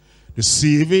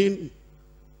 deceiving,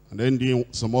 and then doing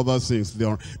some other things.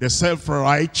 The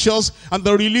self-righteous and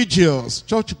the religious.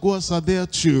 Churchgoers are there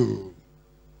too.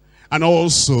 And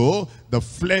also the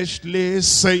fleshly,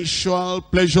 sensual,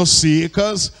 pleasure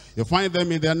seekers. You find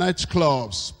them in their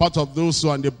nightclubs. Part of those who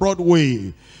are on the broad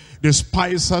way.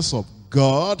 Despisers of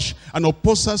God and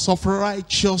opposers of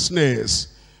righteousness.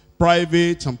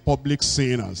 Private and public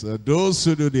sinners. Those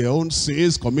who do their own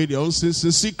sins, commit their own sins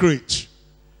in secret.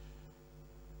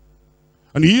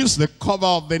 And use the cover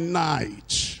of the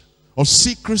night, of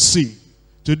secrecy,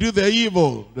 to do their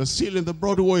evil. They're still in the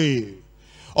broad way.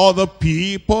 Other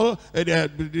people,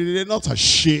 they're not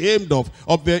ashamed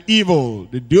of their evil.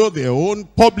 They do their own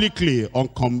publicly.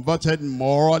 Unconverted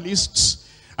moralists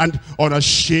and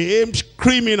unashamed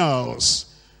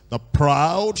criminals. The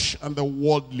proud and the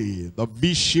worldly, the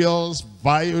vicious,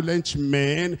 violent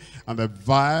men, and the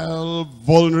vile,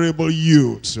 vulnerable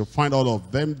youths. You'll find all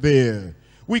of them there.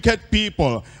 Wicked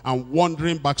people and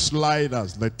wandering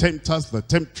backsliders, the tempters, the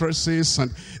temptresses,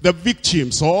 and the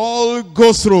victims all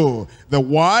go through the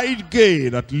wide gate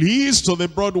that leads to the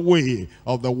broad way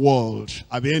of the world.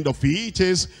 At the end of it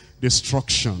is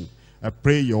destruction. I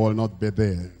pray you will not be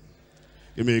there.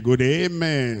 Give me a good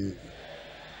amen.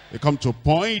 We come to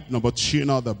point number 2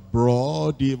 now, the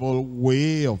broad evil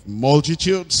way of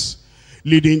multitudes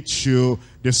leading to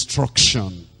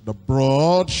destruction. The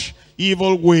broad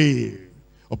evil way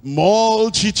of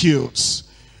multitudes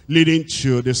leading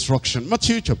to destruction.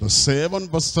 Matthew chapter 7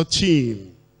 verse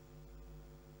 13.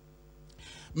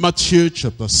 Matthew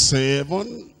chapter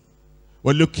 7,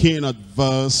 we're looking at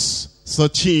verse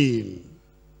 13.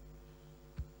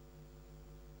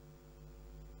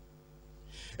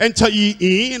 Enter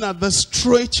ye in at the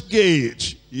straight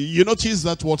gate. You notice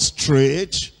that word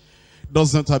straight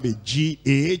doesn't have a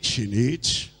G-H in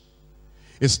it.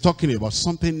 It's talking about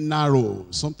something narrow,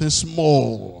 something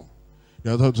small.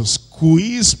 You have to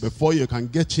squeeze before you can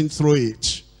get in through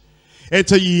it.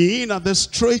 Enter ye in at the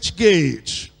straight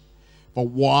gate. For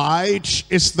wide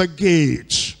is the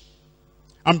gate,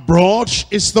 and broad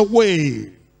is the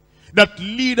way that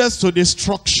leadeth to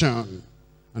destruction.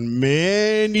 And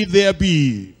many there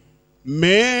be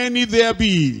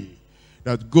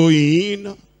that go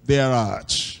in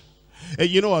thereat. And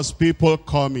you know, as people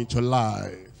come into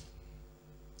life,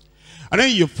 and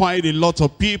then you find a lot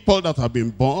of people that have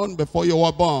been born before you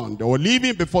were born. They were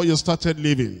living before you started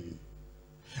living.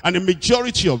 And the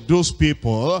majority of those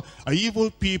people are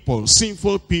evil people,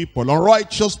 sinful people,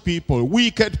 unrighteous people,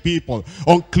 wicked people,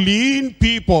 unclean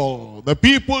people. The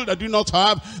people that do not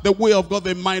have the way of God,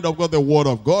 the mind of God, the word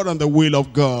of God, and the will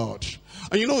of God.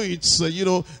 And you know,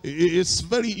 it's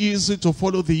very easy to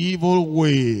follow the evil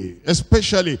way,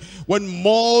 especially when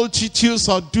multitudes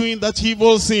are doing that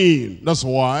evil thing. That's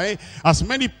why as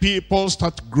many people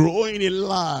start growing in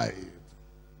life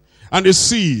and they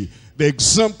see the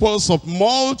examples of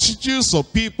multitudes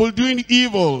of people doing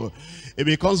evil, it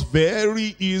becomes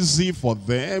very easy for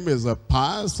them as a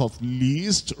path of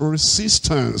least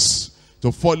resistance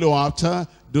to follow after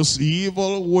those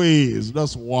evil ways.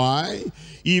 That's why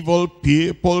evil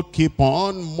people keep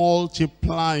on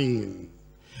multiplying.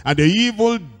 And the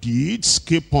evil deeds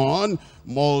keep on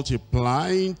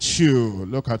multiplying too.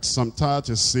 Look at Psalm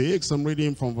 36. I'm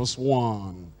reading from verse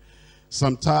 1.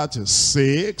 Psalm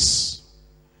 36,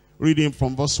 reading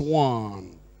from verse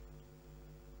 1.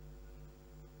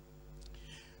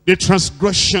 The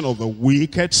transgression of the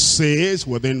wicked says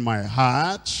within my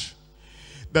heart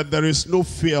that there is no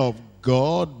fear of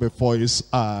God before his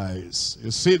eyes.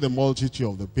 You see the multitude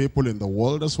of the people in the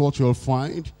world, that's what you'll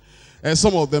find. And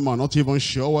some of them are not even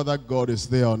sure whether God is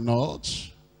there or not.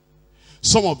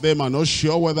 Some of them are not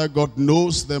sure whether God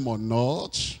knows them or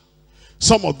not.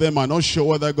 Some of them are not sure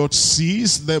whether God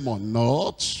sees them or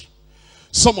not.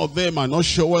 Some of them are not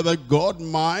sure whether God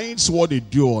minds what they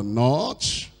do or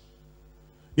not.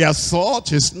 Their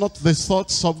thought is not the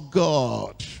thoughts of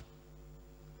God.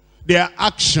 Their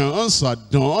actions are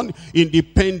done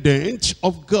independent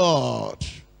of God.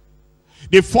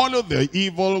 They follow their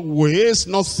evil ways,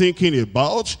 not thinking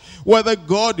about whether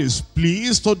God is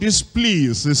pleased or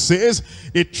displeased. It says,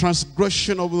 the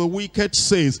transgression of the wicked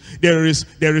says, there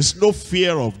is no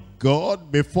fear of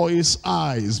God before his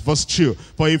eyes. Verse 2,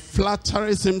 for he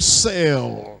flattereth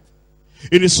himself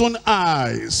in his own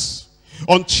eyes,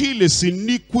 until his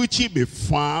iniquity be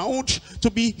found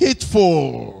to be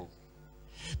hateful.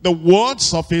 The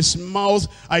words of his mouth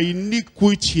are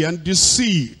iniquity and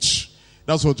deceit.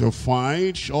 That's what you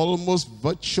find almost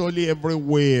virtually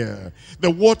everywhere. The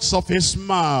words of his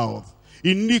mouth,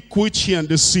 iniquity and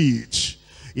deceit.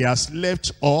 He has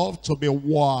left off to be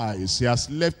wise. He has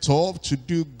left off to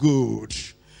do good.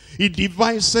 He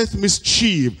deviseth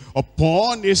mischief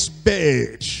upon his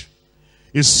bed.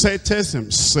 He setteth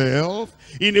himself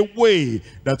in a way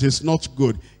that is not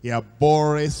good. He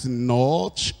abhorreth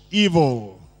not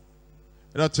evil.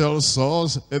 That tells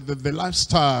us the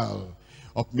lifestyle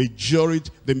of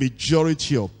the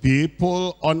majority of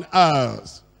people on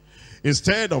earth.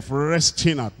 Instead of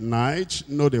resting at night,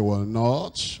 no, they will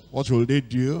not. What will they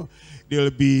do? They'll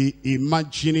be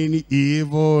imagining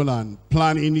evil and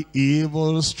planning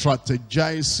evil,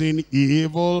 strategizing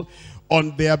evil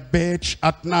on their bed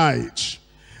at night.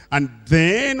 And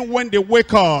then when they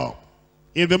wake up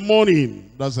in the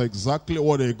morning, that's exactly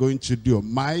what they're going to do.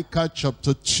 Micah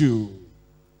chapter 2.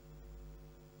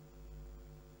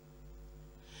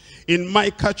 In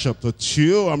Micah chapter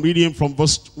 2, I'm reading from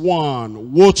verse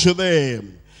 1. Woe to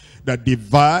them that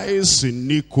devise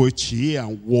iniquity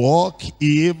and walk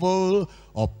evil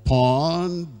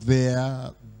upon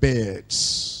their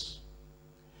beds.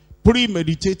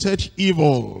 Premeditated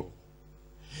evil.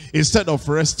 Instead of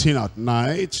resting at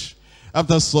night,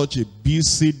 after such a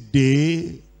busy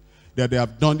day, that they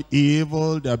have done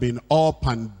evil, they have been up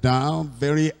and down,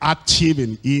 very active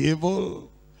in evil.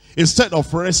 Instead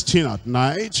of resting at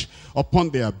night upon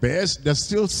their beds, they're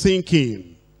still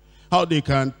thinking how they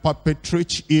can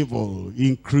perpetrate evil,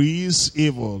 increase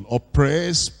evil,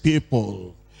 oppress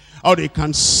people, how they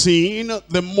can sin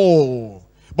the more.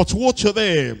 But woe to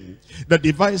them that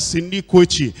devise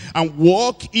iniquity and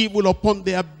walk evil upon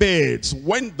their beds.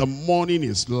 When the morning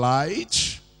is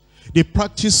light, they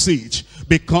practice it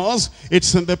because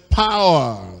it's in the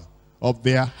power of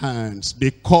their hands.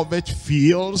 They covet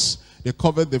fields. They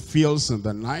cover the fields in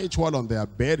the night while on their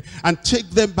bed and take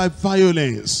them by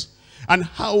violence, and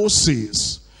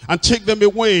houses, and take them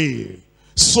away.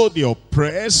 So they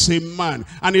oppress a man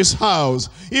and his house,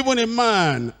 even a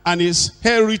man and his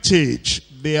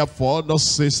heritage. Therefore, thus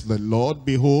says the Lord,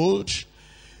 behold,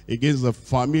 against the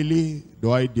family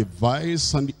do I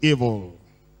devise an evil,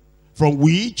 from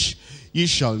which ye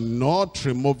shall not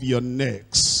remove your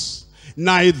necks,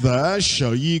 neither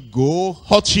shall ye go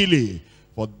haughtily.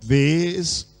 For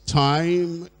this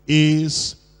time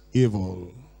is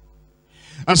evil.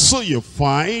 And so you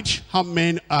find how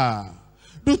men are.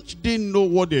 Don't they know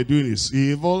what they're doing is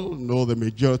evil? No, the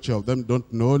majority of them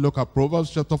don't know. Look at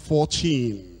Proverbs chapter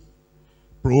 14.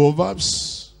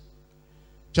 Proverbs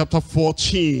chapter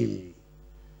 14,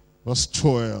 verse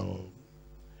 12.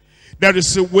 There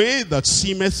is a way that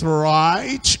seemeth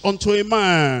right unto a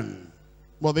man,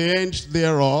 but the end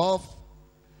thereof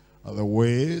are the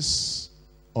ways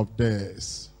of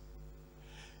death.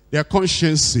 Their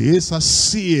consciences are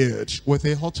seared with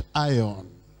a hot iron.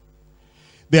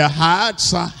 Their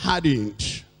hearts are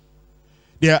hardened.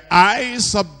 Their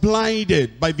eyes are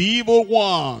blinded by the evil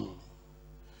one,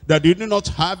 that they do not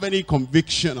have any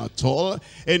conviction at all,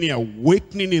 any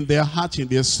awakening in their heart, in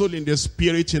their soul, in their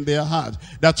spirit, in their heart,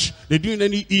 that they're doing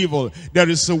any evil. There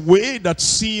is a way that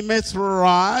seemeth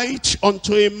right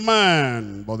unto a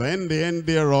man, but then the end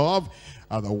thereof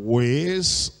are the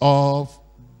ways of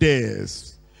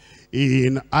death.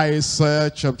 In Isaiah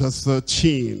chapter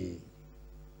 13,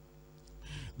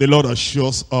 the Lord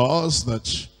assures us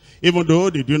that even though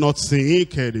they do not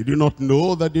think, they do not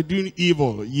know that they're doing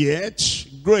evil, yet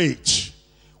great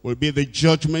will be the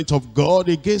judgment of God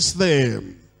against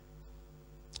them.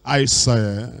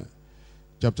 Isaiah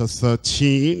chapter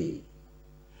 13,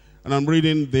 and I'm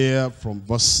reading there from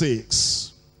verse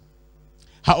 6.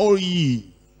 Howl ye,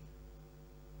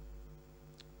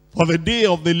 for the day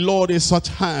of the Lord is at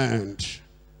hand.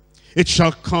 It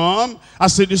shall come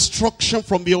as a destruction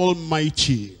from the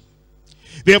Almighty.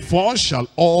 Therefore shall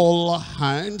all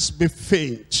hands be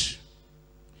faint,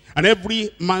 and every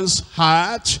man's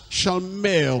heart shall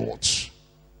melt.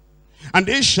 And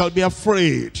they shall be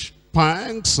afraid.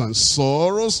 Pangs and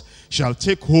sorrows shall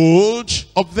take hold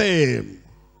of them.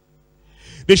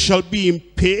 They shall be in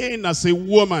pain as a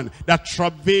woman that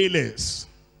travaileth.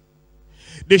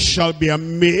 They shall be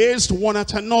amazed one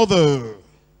at another.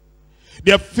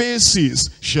 Their faces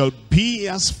shall be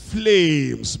as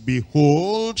flames.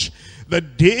 Behold, the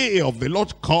day of the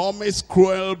Lord cometh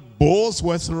cruel, both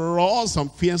with wrath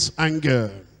and fierce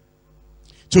anger,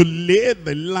 to lay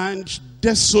the land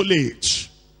desolate.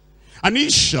 And he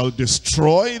shall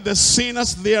destroy the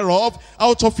sinners thereof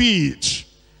out of it.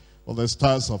 For the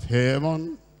stars of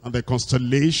heaven and the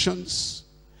constellations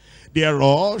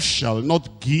thereof shall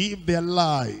not give their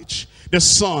light. The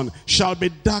sun shall be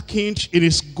darkened in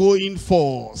his going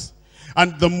forth,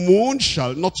 and the moon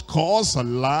shall not cause a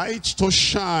light to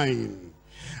shine.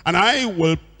 And I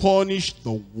will punish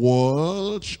the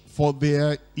world for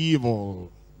their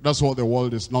evil. That's what the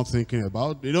world is not thinking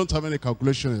about. They don't have any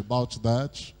calculation about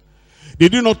that. They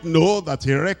do not know that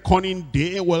a reckoning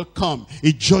day will come.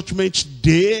 A judgment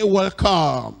day will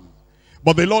come.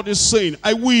 But the Lord is saying,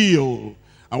 I will.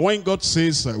 And when God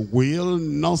says, I will,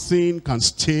 nothing can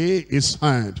stay his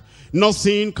hand.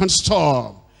 Nothing can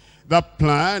stop that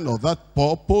plan or that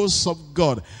purpose of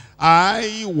God.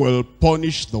 I will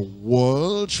punish the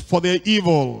world for their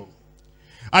evil,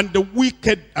 and the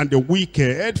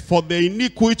wicked for their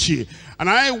iniquity. And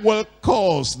I will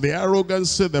cause the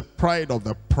arrogancy, the pride of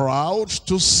the proud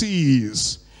to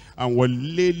cease, and will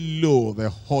lay low the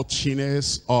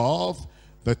haughtiness of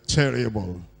the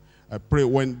terrible. I pray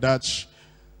when that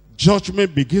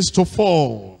judgment begins to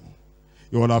fall,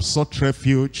 you will have sought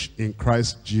refuge in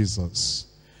Christ Jesus.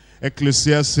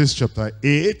 Ecclesiastes chapter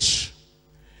 8,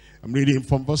 I'm reading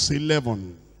from verse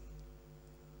 11.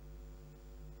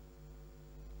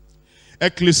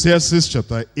 Ecclesiastes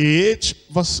chapter 8,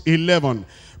 verse 11.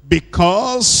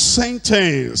 Because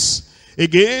sentence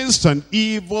against an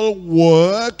evil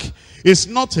work is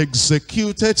not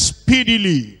executed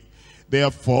speedily,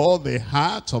 therefore the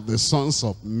heart of the sons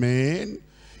of men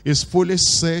is fully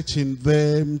set in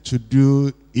them to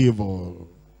do evil.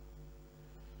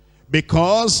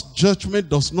 Because judgment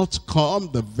does not come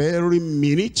the very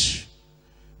minute,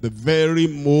 the very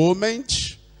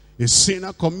moment a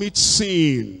sinner commits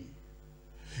sin.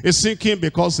 It's thinking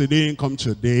because it didn't come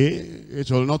today,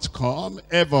 it will not come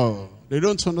ever. They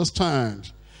don't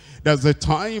understand. There's a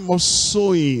time of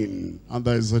sowing and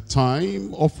there's a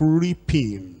time of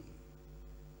reaping.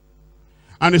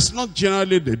 And it's not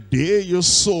generally the day you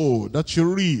sow that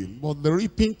you reap, but the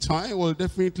reaping time will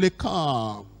definitely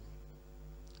come.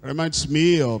 Reminds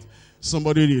me of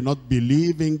somebody who did not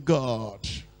believe in God.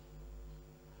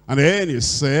 And then he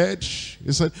said,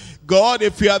 God,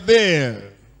 if you are there,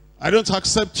 I don't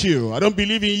accept you. I don't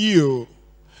believe in you.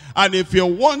 And if you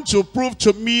want to prove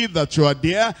to me that you are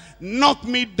there, knock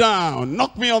me down,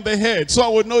 knock me on the head, so I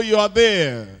will know you are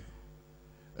there.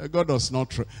 God does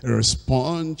not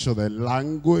respond to the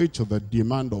language or the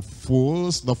demand of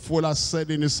fools. The fool has said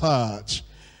in his heart,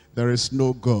 there is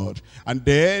no God. And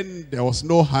then there was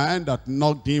no hand that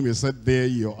knocked him. He said, there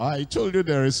you are. I told you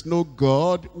there is no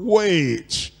God.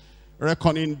 Wait.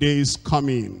 Reckoning day is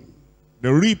coming.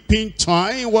 The reaping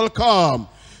time will come.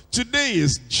 Today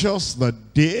is just the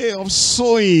day of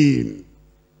sowing.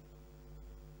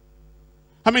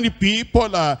 How many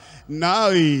people are now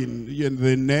in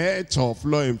the net of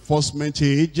law enforcement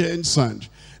agents and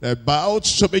about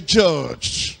to be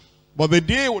judged? But the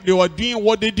day they were doing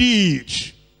what they did,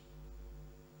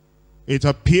 it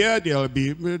appeared there'll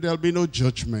be no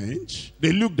judgment.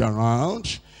 They looked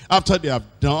around after they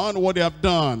have done what they have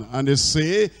done, and they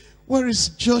say, where is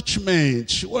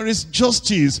judgment? Where is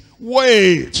justice?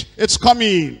 Wait, it's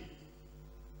coming.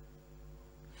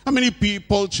 How many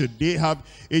people today have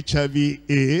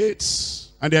HIV/AIDS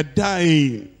and they're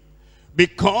dying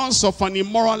because of an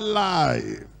immoral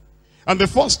life? And the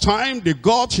first time they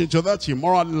got into that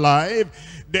immoral life,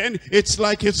 then it's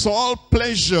like it's all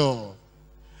pleasure.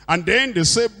 And then they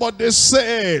say, but they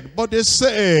said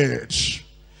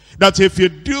that if you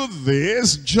do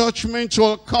this, judgment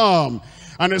will come.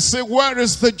 And they say, where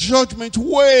is the judgment?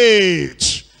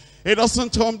 Wait, it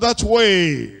doesn't come that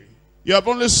way. You have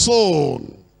only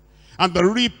sown. And the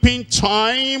reaping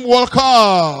time will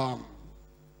come.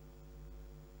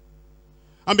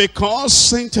 And because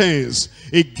sentence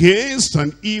against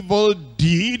an evil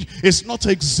deed is not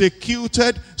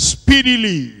executed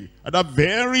speedily at that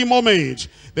very moment,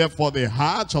 therefore the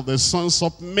heart of the sons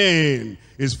of men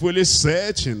is fully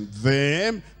set in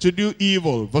them to do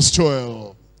evil. Verse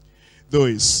 12. though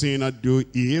a sinner do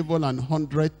evil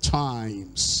 100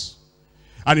 times,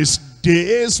 and his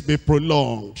days be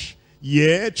prolonged,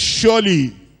 yet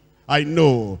surely I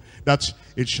know that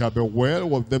it shall be well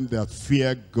with them that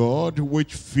fear God,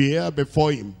 which fear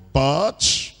before him.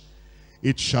 But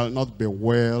it shall not be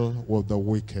well with the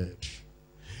wicked.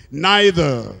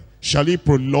 Neither shall he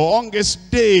prolong his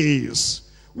days,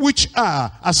 which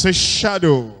are as a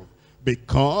shadow,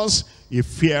 because he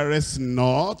feareth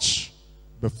not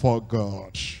before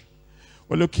God.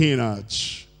 We're looking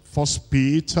at 1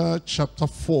 Peter chapter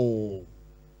 4.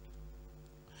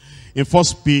 In 1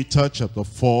 Peter chapter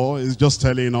 4, it's just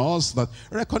telling us that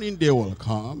reckoning day will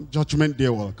come, judgment day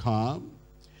will come.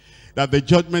 That the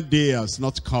judgment day has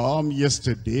not come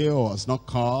yesterday or has not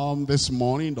come this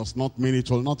morning does not mean it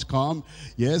will not come.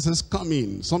 Yes, it's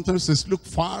coming. Sometimes it's look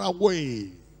far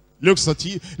away. Looks at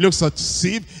you, looks at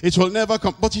see, it will never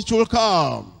come, but it will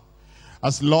come.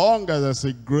 As long as there's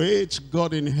a great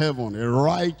God in heaven, a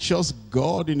righteous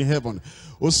God in heaven,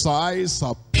 whose eyes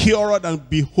are purer than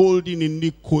beholding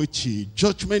iniquity,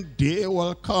 judgment day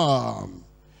will come.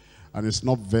 And it's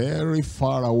not very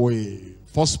far away.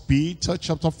 1 Peter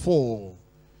chapter 4,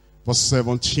 verse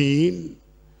 17,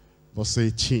 verse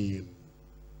 18.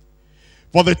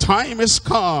 For the time is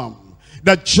come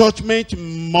that judgment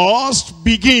must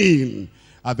begin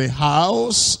at the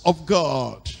house of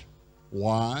God.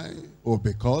 Why? Oh,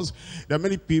 because there are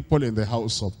many people in the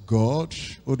house of God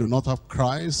who do not have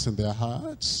Christ in their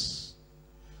hearts,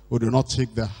 who do not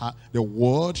take the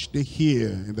word they hear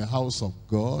in the house of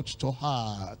God to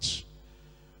heart.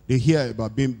 They hear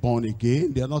about being born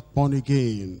again, they are not born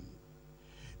again.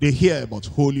 They hear about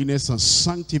holiness and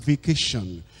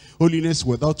sanctification, holiness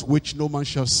without which no man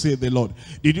shall see the Lord.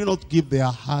 They do not give their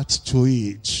heart to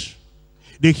it.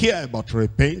 They hear about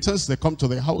repentance, they come to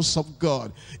the house of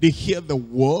God. They hear the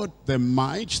word, the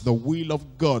might, the will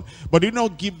of God, but they do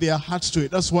not give their hearts to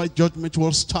it. That's why judgment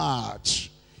will start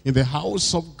in the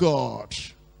house of God.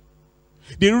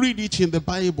 They read it in the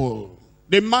Bible,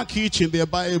 they mark it in their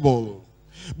Bible,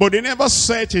 but they never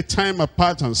set a time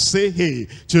apart and say, hey,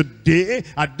 today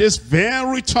at this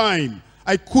very time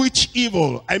I quit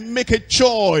evil, I make a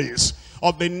choice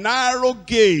of the narrow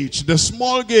gate, the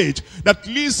small gate that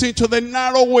leads into the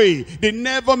narrow way. They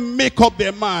never make up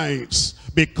their minds.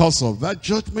 Because of that,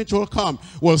 judgment will come.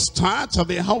 Will start at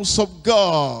the house of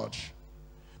God.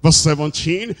 Verse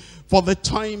 17, for the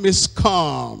time is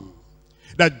come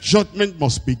that judgment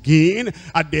must begin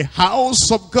at the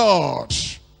house of God.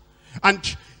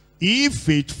 And if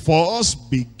it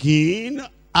first begin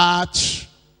at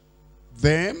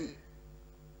them,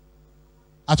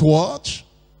 at what?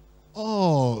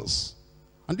 Us.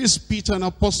 And this Peter, an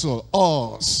apostle,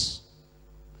 us.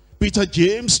 Peter,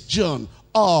 James, John,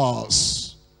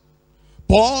 us.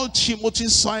 Paul, Timothy,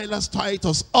 Silas,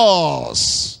 Titus,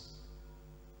 us.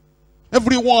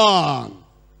 Everyone.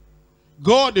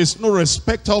 God is no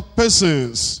respecter of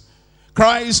persons.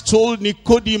 Christ told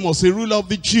Nicodemus, a ruler of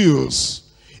the Jews,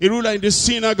 a ruler in the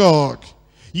synagogue,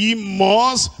 ye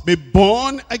must be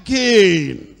born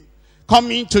again.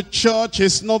 Coming to church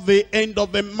is not the end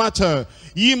of the matter.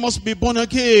 Ye must be born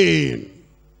again.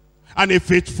 And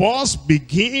if it first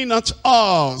begin at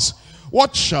us,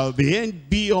 what shall the end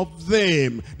be of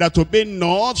them that obey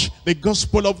not the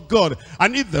gospel of God?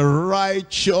 And if the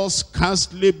righteous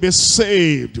scarcely be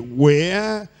saved,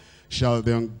 where shall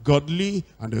the ungodly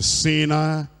and the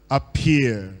sinner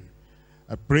appear?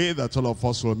 I pray that all of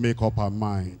us will make up our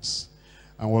minds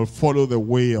and will follow the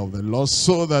way of the Lord,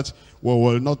 so that we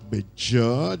will not be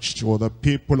judged with the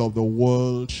people of the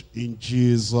world, in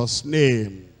Jesus'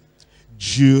 name.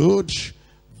 Jude,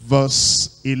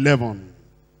 verse 11.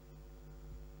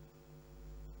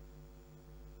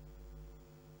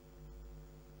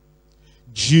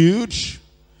 Jude,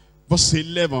 verse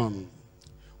 11.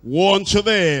 Woe unto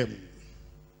them,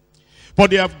 for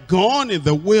they have gone in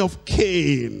the way of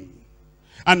Cain,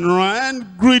 and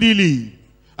ran greedily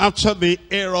after the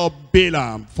error of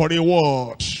Balaam for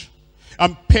reward,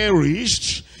 and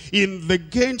perished in the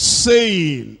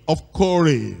gainsaying of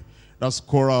Korah. That's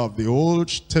Korah of the Old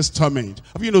Testament.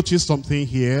 Have you noticed something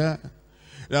here?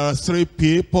 There are three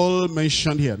people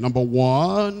mentioned here. Number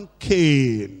one,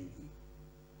 Cain.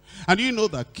 And do you know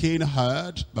that Cain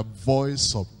heard the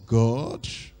voice of God?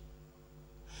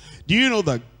 Do you know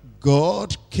that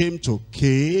God came to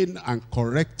Cain and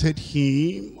corrected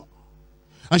him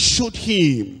and showed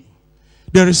him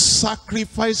there is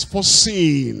sacrifice for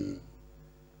sin?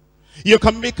 You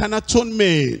can make an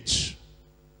atonement,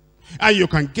 and you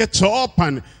can get up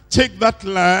and take that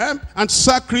lamb and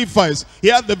sacrifice. He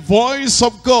had the voice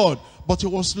of God, but he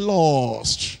was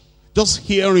lost. Just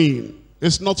hearing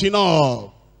is not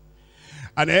enough.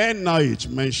 And then now it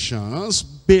mentions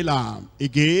Balaam.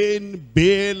 Again,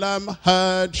 Balaam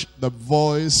heard the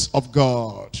voice of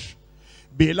God.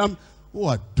 Balaam, who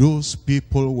are those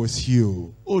people with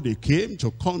you? Oh, they came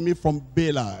to call me from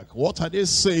Balak. What are they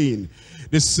saying?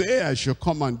 They say I should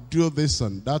come and do this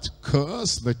and that.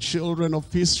 Curse the children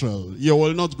of Israel. You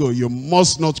will not go. You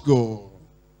must not go.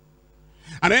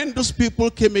 And then those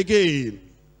people came again.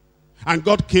 And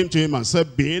God came to him and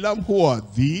said, Balaam, who are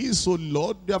these? Oh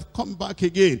Lord, they have come back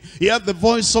again. He heard the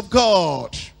voice of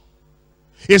God.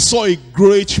 He saw a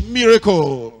great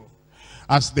miracle.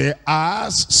 As the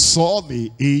ass saw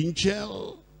the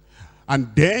angel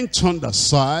and then turned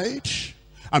aside,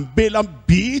 and Balaam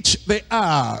beat the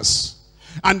ass.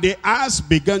 And the ass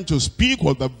began to speak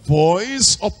with the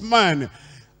voice of man.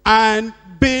 And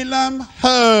Balaam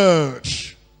heard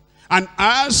an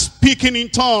ass speaking in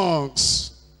tongues.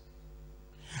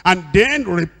 And then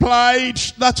replied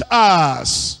that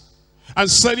ass and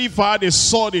said, if I had a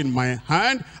sword in my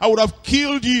hand, I would have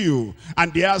killed you.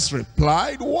 And the ass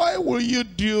replied, why will you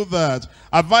do that?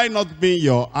 Have I not been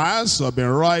your ass? I've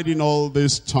been riding all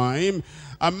this time.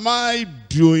 Am I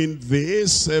doing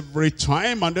this every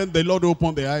time? And then the Lord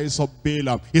opened the eyes of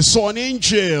Balaam. He saw an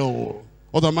angel.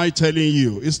 What am I telling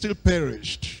you? He still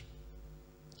perished.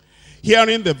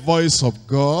 Hearing the voice of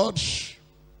God,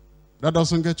 that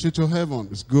doesn't get you to heaven.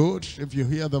 It's good if you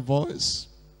hear the voice.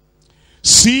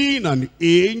 Seeing an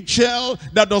angel,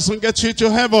 that doesn't get you to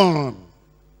heaven.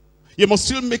 You must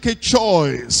still make a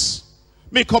choice.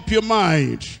 Make up your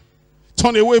mind.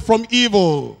 Turn away from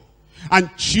evil. And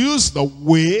choose the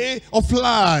way of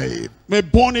life. Be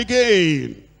born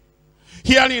again.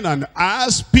 Hearing an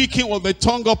ass speaking with the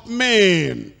tongue of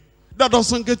men, that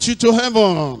doesn't get you to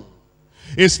heaven.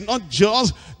 It's not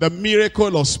just the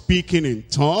miracle of speaking in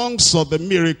tongues or the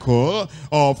miracle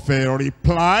of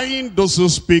replying those who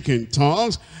speak in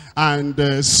tongues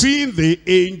and seeing the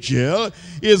angel.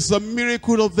 Is the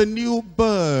miracle of the new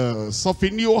birth, of a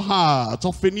new heart,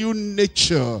 of a new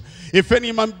nature. If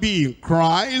any man be in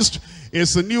Christ,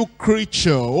 is a new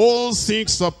creature. All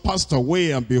things are passed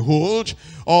away, and behold,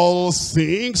 all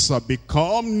things are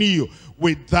become new.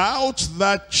 Without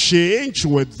that change,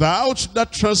 without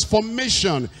that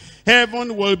transformation,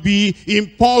 heaven will be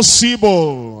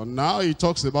impossible. Now he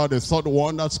talks about the third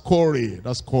one, that's Korah.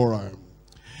 That's Korah.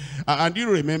 And you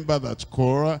remember that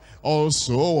Korah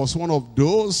also was one of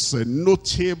those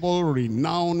notable,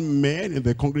 renowned men in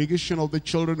the congregation of the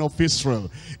children of Israel.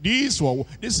 This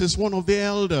is one of the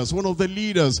elders, one of the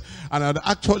leaders, and had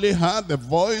actually heard the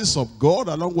voice of God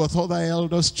along with other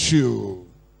elders too.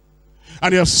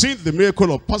 And he has seen the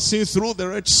miracle of passing through the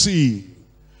Red Sea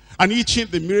and eating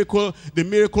the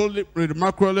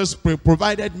miraculous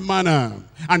provided manna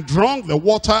and drunk the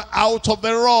water out of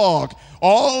the rock.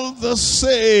 All the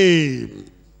same,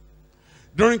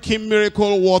 drinking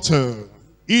miracle water,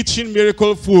 eating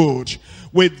miracle food,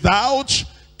 without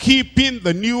keeping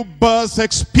the new birth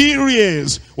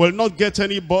experience, will not get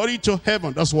anybody to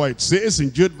heaven. That's why it says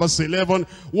in Jude verse 11,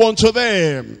 woe to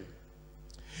them.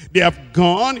 They have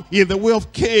gone in the way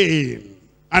of Cain,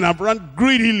 and have run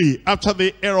greedily after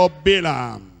the error of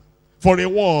Balaam for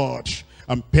reward,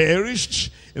 and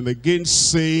perished in the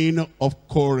gainsaying of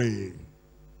Korah.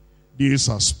 These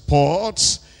are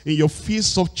spots in your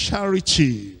feast of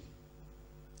charity.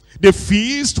 They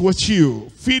feast with you,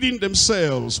 feeding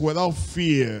themselves without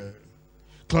fear.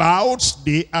 Clouds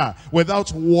they are,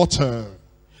 without water,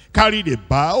 carried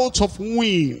about of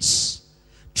winds.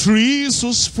 Trees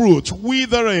whose fruit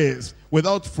withereth,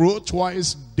 without fruit,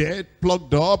 twice dead,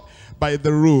 plucked up by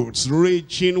the roots.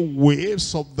 Raging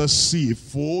waves of the sea,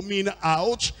 foaming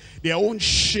out their own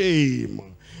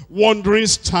shame. Wandering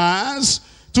stars,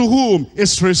 to whom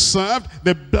is reserved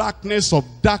the blackness of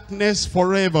darkness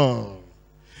forever.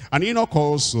 And Enoch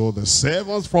also, the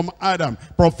seventh from Adam,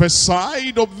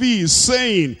 prophesied of these,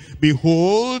 saying,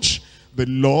 behold, the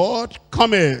Lord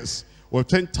cometh with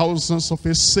 10,000s of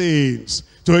his saints,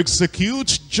 to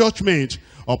execute judgment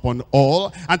upon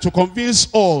all, and to convince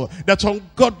all that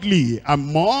ungodly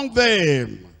among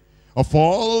them of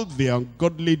all the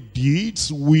ungodly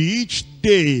deeds which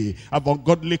they have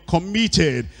ungodly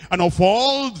committed, and of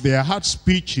all their hard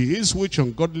speeches which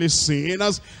ungodly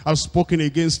sinners have spoken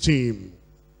against him.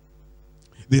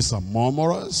 These are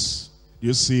murmurers.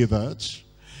 You see that?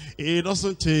 It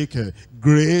doesn't take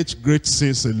great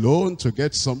sins alone to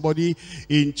get somebody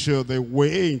into the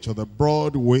way, into the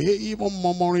broad way. Even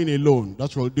murmuring alone,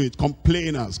 that will do it.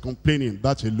 Complainers, complaining,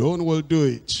 that alone will do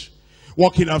it.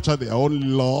 Walking after their own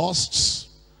lusts,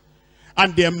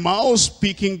 and their mouths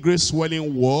speaking great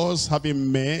swelling words,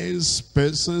 having men's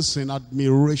persons in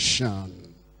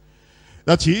admiration.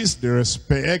 That is, they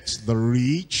respect the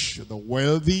rich, the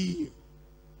wealthy,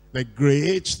 the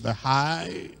great, the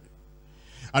high,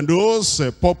 and those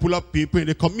popular people in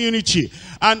the community.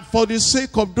 And for the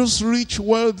sake of those rich,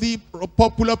 wealthy,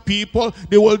 popular people,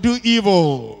 they will do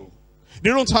evil. They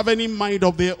don't have any mind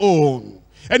of their own,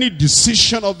 any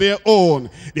decision of their own.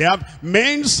 They have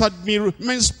men's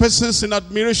persons in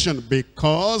admiration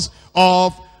because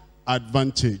of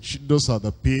advantage. Those are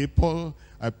the people,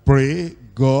 I pray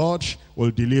God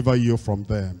will deliver you from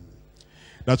them,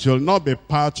 that you'll not be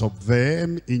part of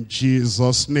them in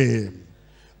Jesus' name.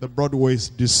 The broad way is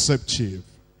deceptive.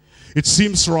 It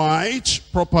seems right,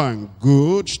 proper and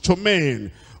good to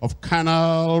men of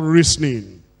carnal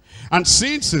reasoning. And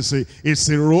since it's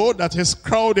a road that is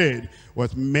crowded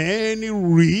with many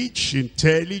rich,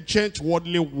 intelligent,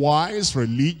 worldly wise,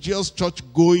 religious,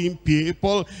 church-going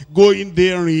people going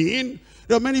therein,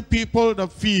 there are many people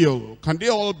that feel, can they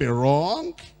all be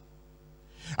wrong?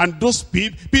 And those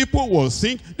people will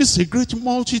think, this is a great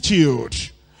multitude.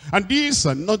 And these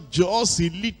are not just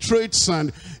illiterates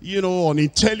and,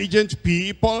 unintelligent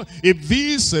people. If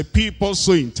these people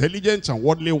so intelligent and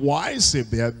worldly wise, if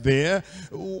they are there,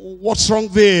 what's wrong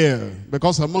there?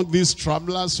 Because among these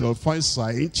travelers, you'll find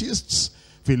scientists,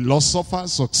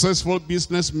 philosophers, successful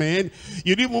businessmen.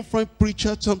 You'll even find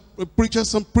preachers and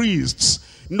priests,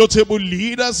 notable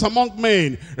leaders among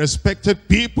men, respected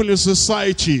people in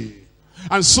society.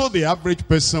 And so the average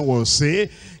person will say,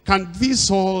 can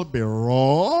this all be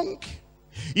wrong?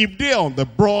 If they are on the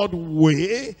broad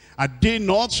way, are they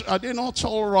not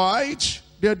all right?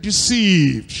 They are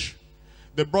deceived.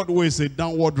 The broad way is a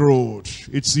downward road.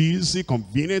 It's easy,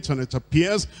 convenient, and it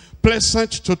appears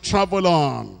pleasant to travel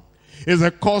on. It's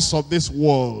the course of this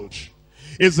world.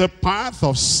 It's a path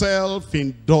of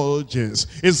self-indulgence.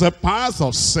 It's a path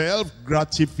of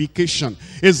self-gratification.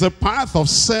 It's a path of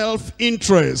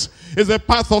self-interest. It's a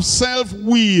path of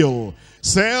self-will,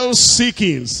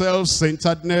 self-seeking,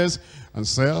 self-centeredness, and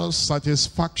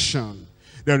self-satisfaction.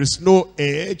 There is no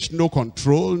edge, no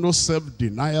control, no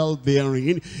self-denial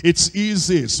therein. It's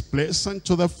easy, it's pleasant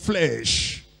to the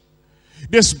flesh.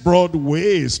 This broad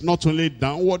way is not only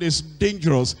downward, it's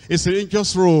dangerous. It's a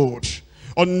dangerous road.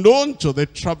 Unknown to the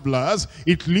travelers,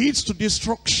 it leads to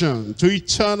destruction, to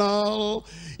eternal,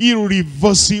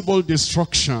 irreversible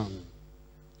destruction.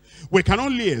 We can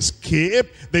only escape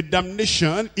the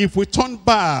damnation if we turn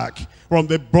back from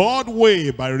the broad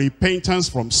way by repentance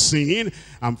from sin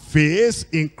and faith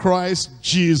in Christ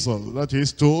Jesus. That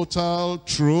is total,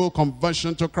 true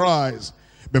conversion to Christ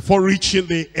before reaching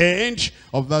the end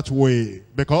of that way.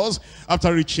 Because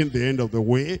after reaching the end of the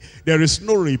way, there is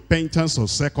no repentance or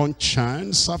second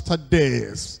chance after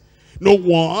death. No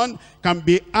one can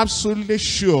be absolutely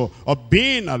sure of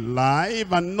being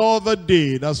alive another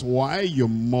day. That's why you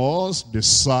must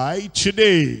decide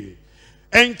today.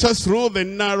 Enter through the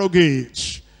narrow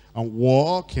gate and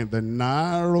walk in the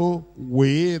narrow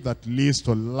way that leads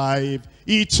to life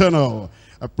eternal.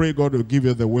 I pray God will give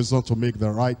you the wisdom to make the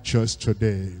right choice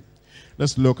today.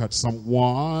 Let's look at Psalm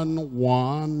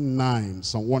 119,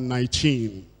 Psalm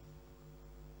 119.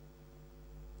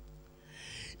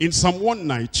 In Psalm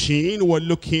 119, we're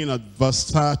looking at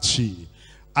verse 30.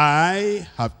 I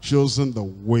have chosen the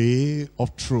way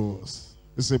of truth.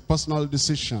 It's a personal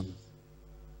decision.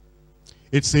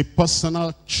 It's a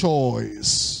personal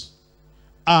choice.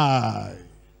 I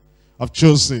have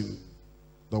chosen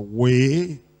the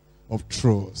way of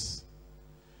truth.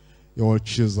 You will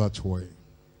choose that way.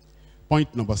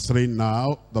 Point number 3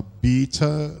 now, the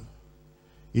bitter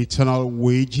eternal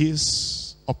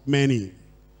wages of many,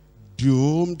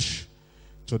 doomed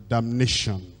to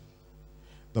damnation.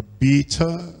 The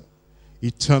bitter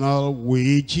eternal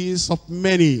wages of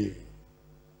many,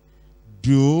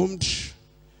 doomed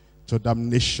to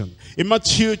damnation. In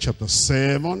Matthew chapter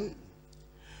 7,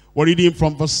 we're reading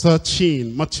from verse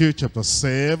 13. Matthew chapter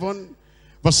 7,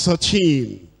 verse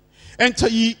 13. Enter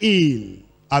ye in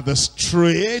at the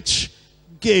strait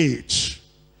gate,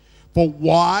 for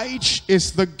wide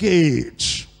is the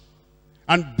gate,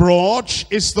 and broad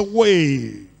is the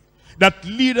way that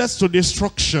leadeth to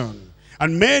destruction,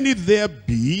 and many there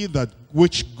be that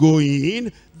which go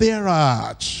in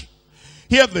thereat.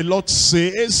 Here the Lord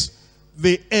says,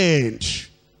 the end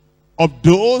of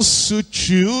those who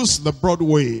choose the broad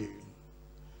way,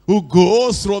 who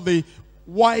go through the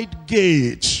wide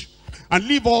gate and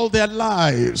live all their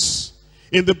lives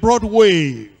in the broad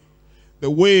way, the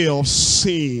way of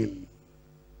sin,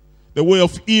 the way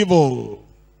of evil,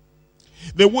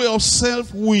 the way of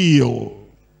self-will,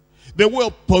 the way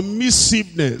of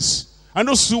permissiveness, and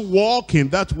those who walk in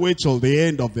that way till the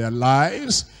end of their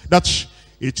lives, that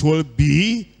it will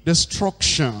be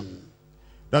destruction.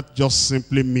 That just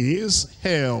simply means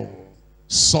hell,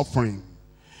 suffering.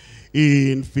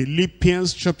 In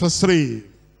Philippians chapter 3,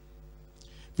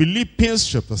 Philippians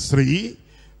chapter 3,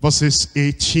 verses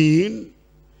 18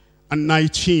 and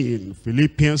 19.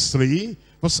 Philippians 3,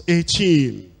 verse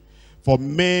 18. For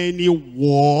many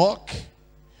walk,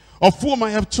 of whom I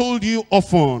have told you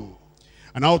often,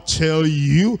 and I'll tell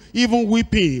you, even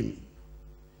weeping.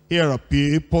 Here are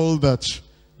people that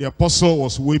the apostle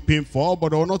was weeping for, but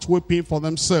they were not weeping for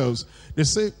themselves. They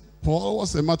say, Paul,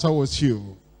 what's the matter with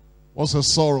you? What's your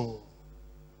sorrow?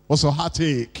 What's your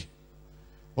heartache?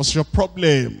 What's your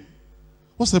problem?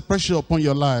 What's the pressure upon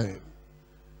your life?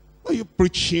 Why are you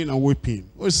preaching and weeping?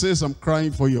 Who says I'm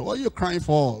crying for you? Why are you crying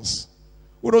for us?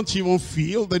 We don't even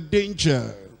feel the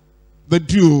danger, the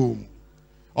doom,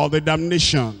 or the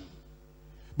damnation.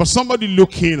 But somebody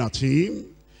looking at him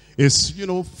is,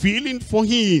 feeling for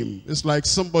him. It's like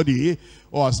somebody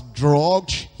who has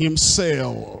drugged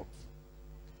himself.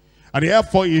 And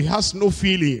therefore he has no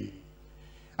feeling.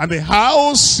 And the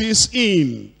house is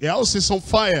the house is on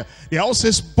fire, the house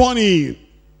is burning.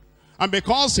 And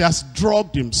because he has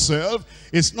drugged himself,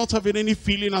 he's not having any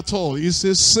feeling at all. He's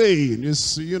insane,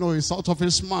 he's out of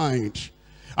his mind.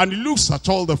 And he looks at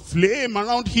all the flame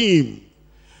around him.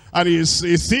 And he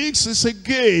thinks it's a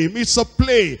game, it's a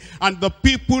play. And the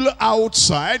people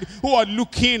outside who are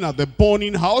looking at the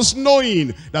burning house,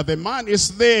 knowing that the man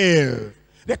is there,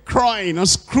 they're crying and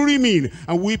screaming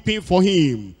and weeping for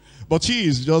him. But he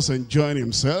is just enjoying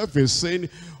himself. He's saying,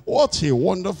 what a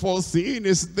wonderful thing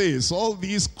is this. All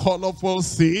these colorful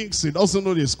things. He doesn't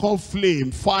know it's called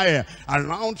flame, fire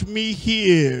around me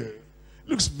here.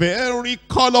 Looks very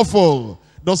colorful.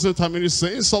 Doesn't have any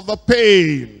sense of the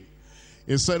pain.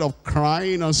 Instead of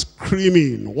crying and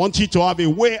screaming, wanting to have a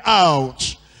way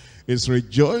out, is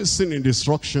rejoicing in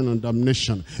destruction and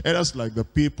damnation. It is like the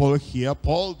people here,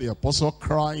 Paul the apostle,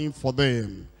 crying for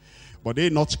them. But they're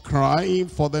not crying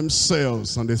for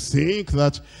themselves. And they think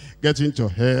that getting to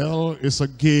hell is a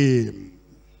game.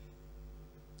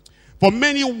 For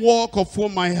many walk, of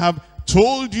whom I have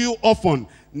told you often,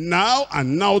 now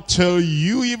and now tell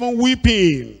you, even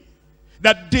weeping,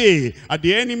 that they are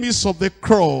the enemies of the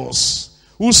cross,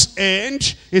 whose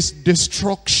end is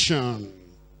destruction,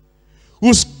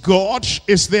 whose God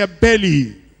is their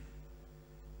belly,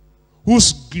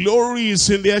 whose glory is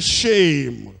in their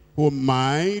shame, who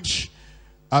mind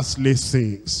earthly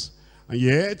things. And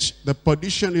yet the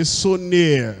perdition is so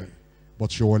near,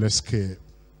 but you will escape.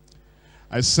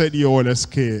 I said you will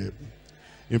escape.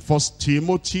 In 1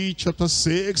 Timothy chapter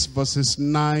 6, verses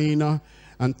 9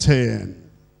 and 10.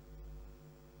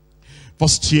 1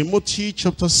 Timothy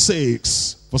chapter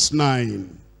 6, verse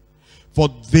 9. For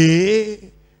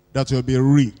they that will be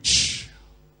rich,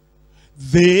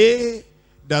 they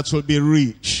that will be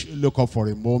rich. Look up for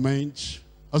a moment.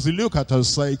 As you look at our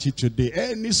society today,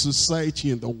 any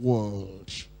society in the world,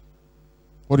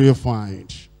 what do you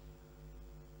find?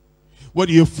 What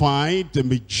do you find? The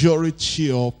majority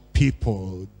of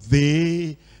people,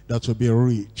 they that will be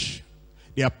rich,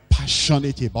 they are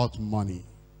passionate about money,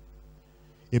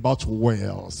 about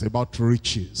wealth, about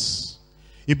riches,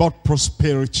 about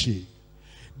prosperity.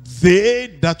 They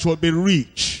that will be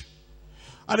rich,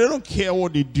 and they don't care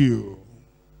what they do.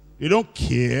 They don't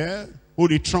care who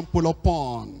they trample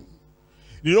upon.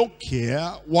 They don't care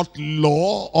what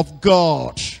law of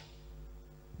God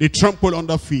they trample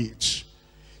under feet.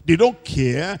 They don't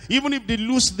care even if they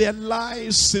lose their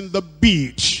lives in the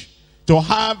beach to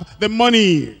have the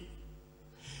money.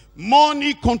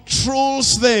 Money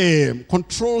controls them,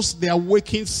 controls their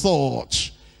waking thought,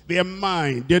 their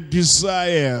mind, their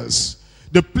desires.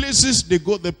 The places they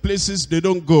go, the places they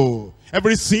don't go.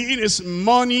 Everything is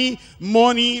money,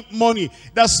 money, money.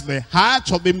 That's the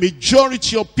heart of the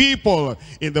majority of people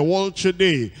in the world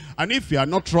today. And if you are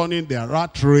not running the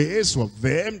rat race with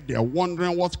them, they are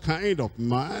wondering, what kind of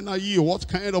man are you? What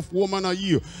kind of woman are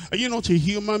you? Are you not a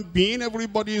human being?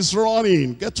 Everybody is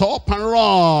running. Get up and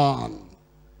run.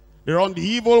 They're on the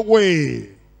evil way.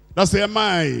 That's their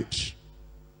mind.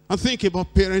 And think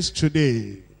about parents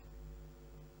today.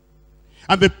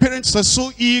 And the parents are so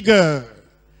eager.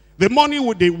 The money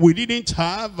we didn't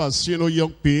have as,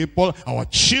 young people, our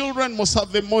children must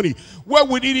have the money. Where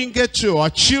we didn't get to, our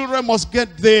children must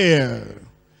get there.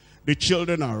 The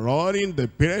children are running, the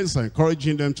parents are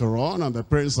encouraging them to run, and the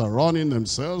parents are running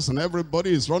themselves, and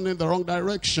everybody is running the wrong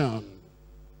direction.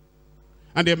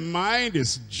 And their mind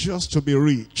is just to be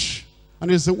rich. And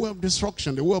it's the way of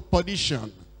destruction, the way of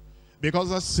perdition.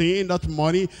 Because that's saying that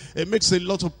money, it makes a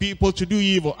lot of people to do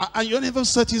evil. And you're never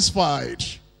satisfied.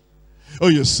 Oh,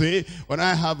 you see, when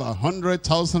I have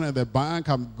 100,000 in the bank,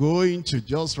 I'm going to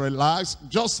just relax.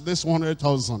 Just this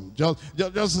 100,000. Just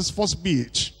this first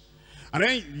beach. And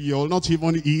then you'll not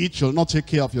even eat, you'll not take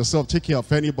care of yourself, take care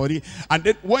of anybody. And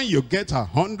then when you get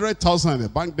 100,000 in the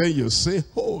bank, then you say,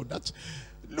 oh, that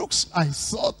looks, I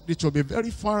thought it would be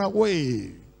very far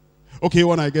away. Okay,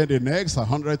 when I get the next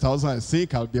 100,000, I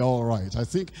think I'll be all right. I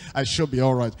think I should be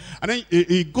all right. And then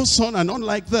it goes on and on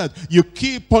like that. You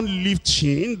keep on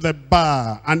lifting the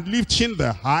bar and lifting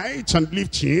the height and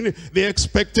lifting the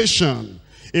expectation.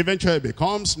 Eventually it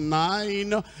becomes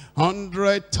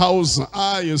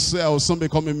 900,000. You say, I'll soon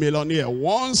become a millionaire.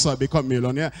 Once I become a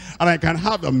millionaire and I can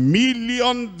have 1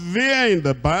 million there in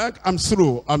the bank, I'm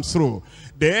through.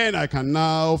 Then I can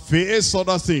now face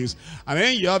other things. And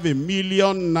then you have 1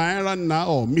 million naira now,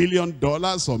 or $1 million, or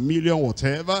 $1 million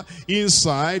whatever,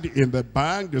 inside in the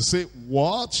bank. You say,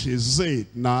 what is it?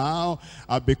 Now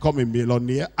I've become a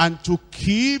millionaire. And to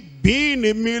keep being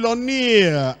a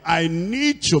millionaire, I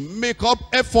need to make up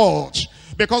effort.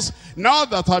 Because now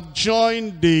that I've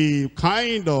joined the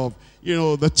kind of,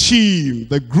 the team,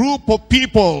 the group of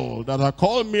people that are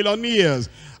called millionaires,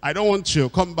 I don't want to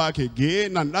come back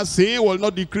again, and that thing will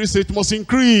not decrease, it must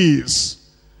increase.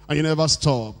 And you never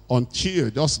stop until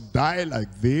you just die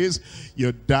like this.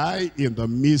 You die in the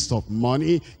midst of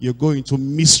money. You go into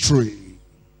mystery,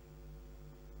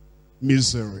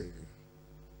 misery,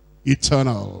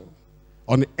 eternal,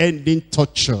 unending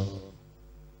torture.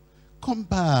 Come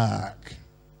back.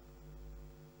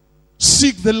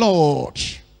 Seek the Lord.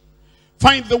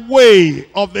 Find the way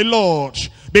of the Lord.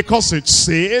 Because it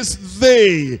says,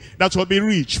 they that will be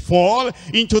rich fall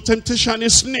into temptation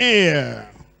and snare,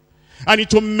 and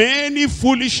into many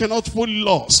foolish and hurtful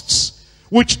lusts,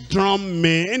 which drown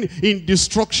men in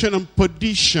destruction and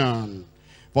perdition.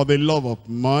 For the love of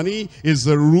money is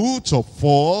the root of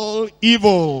all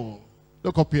evil.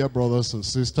 Look up here, brothers and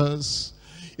sisters.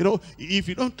 If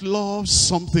you don't love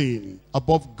something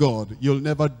above God, you'll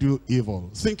never do evil.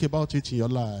 Think about it in your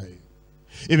life.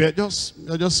 If you're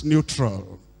just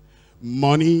neutral,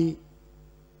 money,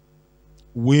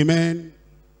 women,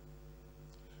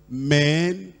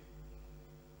 men,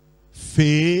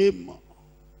 fame,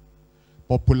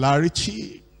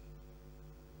 popularity,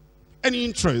 any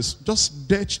interest, just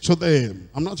dead to them.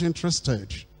 I'm not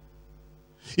interested.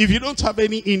 If you don't have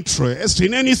any interest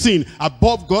in anything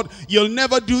above God, you'll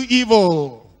never do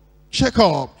evil. Check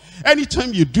up.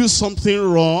 Anytime you do something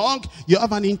wrong, you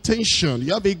have an intention,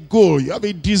 you have a goal, you have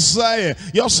a desire,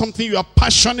 you have something you are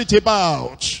passionate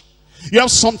about. You have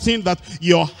something that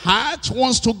your heart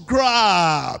wants to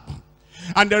grab.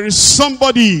 And there is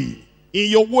somebody in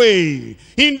your way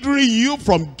hindering you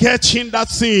from getting that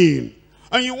thing.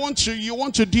 And you want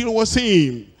to deal with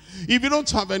him. If you don't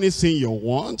have anything you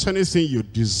want, anything you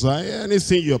desire,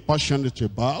 anything you're passionate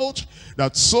about,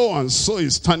 that so and so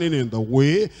is standing in the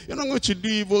way, you're not going to do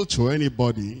evil to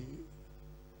anybody.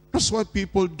 That's why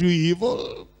people do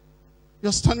evil.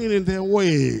 You're standing in their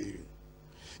way.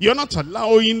 You're not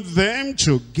allowing them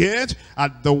to get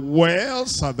at the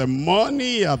wealth, at the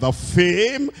money, at the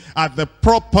fame, at the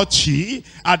property,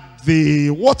 at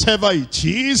the whatever it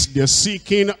is they're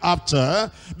seeking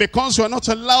after, because you're not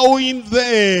allowing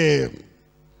them.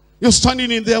 You're standing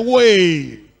in their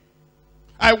way.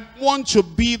 I want to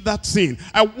be that thing.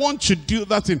 I want to do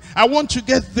that thing. I want to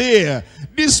get there.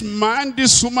 This man,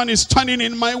 this woman is standing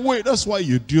in my way. That's why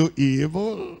you do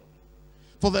evil.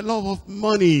 For the love of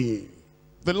money,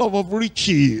 the love of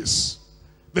riches,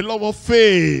 the love of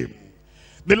fame,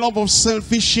 the love of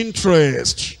selfish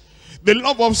interest, the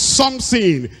love of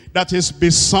something that is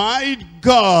beside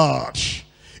God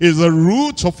is the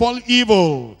root of all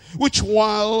evil, which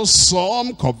while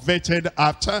some coveted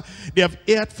after, they have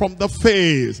erred from the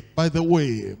faith. By the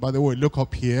way, look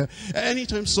up here.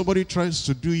 Anytime somebody tries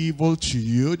to do evil to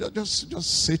you,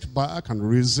 just sit back and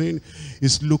reason.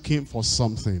 He's looking for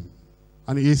something.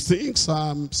 And he thinks,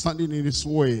 I'm standing in his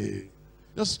way.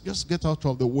 Just get out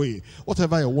of the way.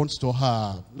 Whatever he wants to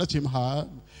have, let him have.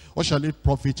 What shall it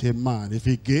profit a man if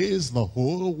he gains the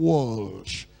whole world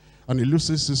and he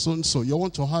loses his own soul? You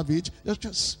want to have it?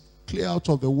 Just clear out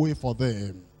of the way for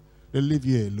them. They leave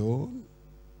you alone.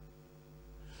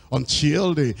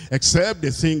 Until except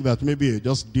they think that maybe you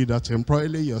just did that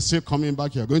temporarily, you're still coming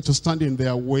back, you're going to stand in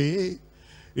their way.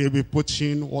 They'll be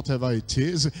putting whatever it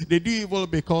is. They do evil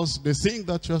because they think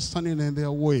that you're standing in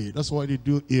their way. That's why they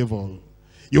do evil.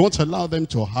 You won't allow them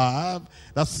to have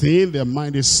that thing their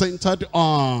mind is centered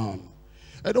on.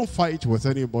 I don't fight with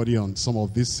anybody on some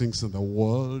of these things in the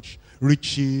world.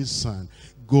 Riches and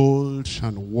gold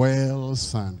and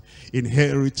wealth and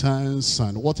inheritance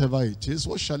and whatever it is,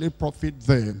 what shall it profit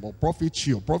them or profit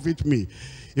you, profit me?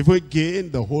 If we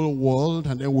gain the whole world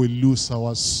and then we lose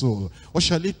our soul, what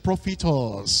shall it profit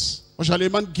us? What shall a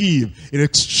man give in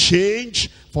exchange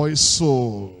for his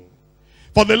soul?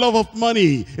 For the love of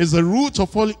money is the root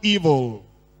of all evil,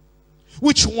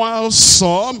 which while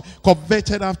some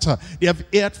coveted after, they have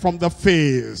erred from the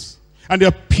faith, and they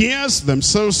have pierced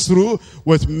themselves through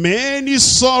with many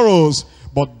sorrows.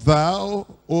 But thou,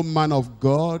 O man of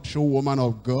God, O woman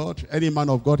of God, any man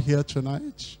of God here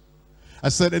tonight? I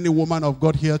said, any woman of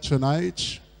God here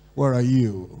tonight? Where are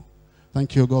you?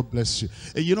 Thank you, God bless you.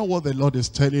 And you know what the Lord is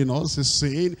telling us? He's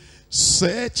saying,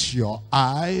 set your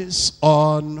eyes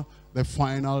on the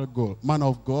final goal. Man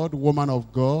of God, woman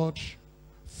of God,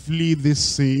 flee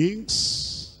these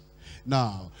things.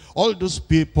 Now, all those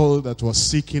people that were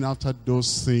seeking after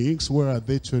those things, where are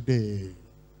they today?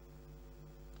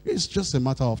 It's just a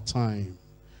matter of time.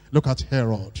 Look at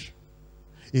Herod.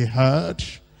 He heard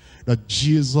that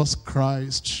Jesus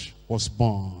Christ was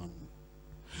born,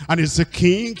 and is the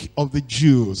king of the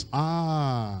Jews.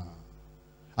 Another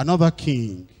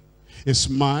king. His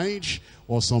mind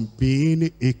was on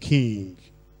being a king.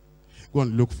 Go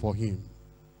and look for him.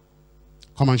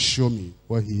 Come and show me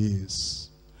where he is.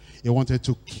 He wanted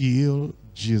to kill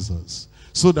Jesus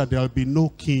so that there will be no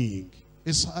king.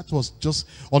 His heart was just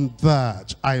on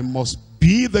that. I must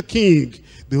be the king,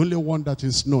 the only one that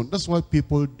is known. That's why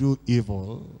people do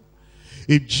evil.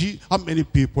 How many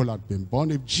people had been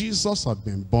born? If Jesus had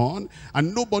been born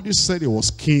and nobody said he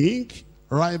was king,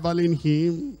 rivaling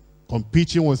him,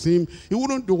 competing with him, he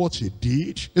wouldn't do what he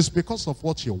did. It's because of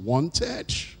what he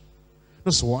wanted.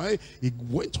 That's why he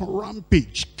went on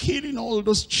rampage, killing all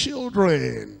those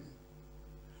children.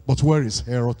 But where is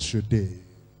Herod today?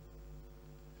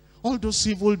 All those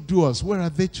evildoers, where are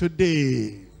they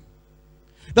today?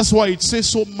 That's why it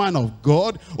says, oh man of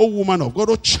God, oh woman of God,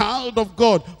 oh child of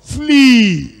God,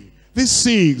 flee these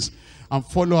things and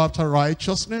follow after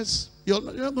righteousness. You're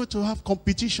going to have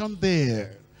competition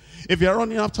there. If you're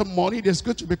running after money, there's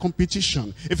going to be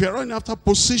competition. If you're running after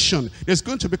position, there's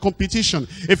going to be competition.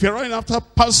 If you're running after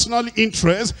personal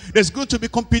interest, there's going to be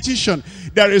competition.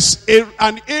 There is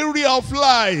an area of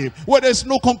life where there's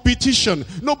no competition.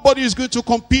 Nobody is going to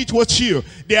compete with you.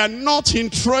 They are not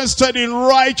interested in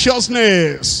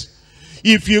righteousness.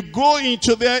 If you go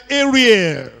into their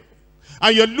area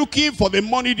and you're looking for the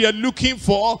money they're looking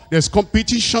for, there's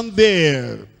competition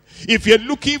there. If you're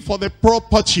looking for the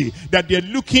property that they're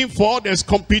looking for, there's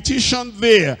competition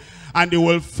there. And they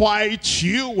will fight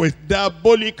you with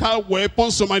diabolical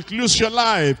weapons, so you might lose your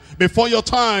life before your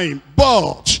time.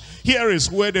 But here is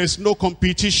where there's no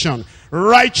competition.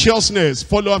 Righteousness,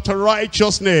 follow after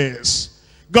righteousness.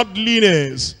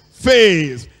 Godliness,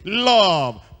 faith,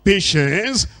 love,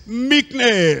 patience,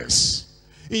 meekness.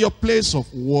 In your place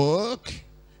of work,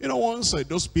 you know, once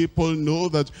those people know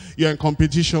that you're in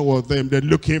competition with them, they're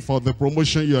looking for the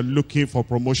promotion, you're looking for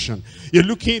promotion. They're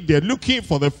looking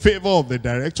for the favor of the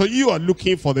director, you are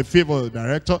looking for the favor of the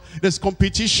director. There's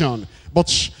competition.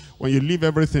 But when you leave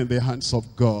everything in the hands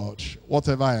of God,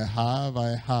 whatever I have,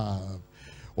 I have.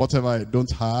 Whatever I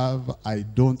don't have, I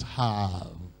don't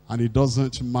have. And it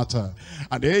doesn't matter.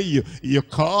 And then you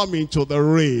come into the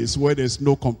race where there's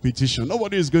no competition.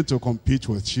 Nobody is going to compete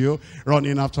with you.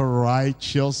 Running after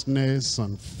righteousness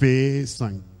and faith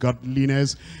and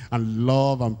godliness and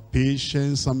love and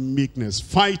patience and meekness.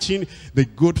 Fighting the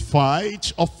good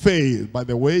fight of faith. By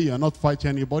the way, you're not fighting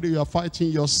anybody. You're fighting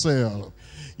yourself.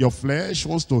 Your flesh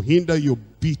wants to hinder you.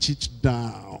 Beat it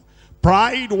down.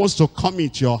 Pride wants to come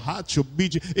into your heart. You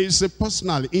beat it. It's a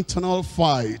personal, internal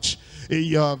fight.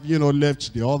 You have,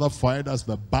 left the other fight as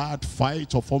the bad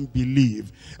fight of unbelief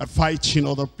and fighting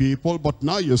other people. But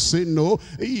now you say, no,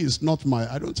 he is not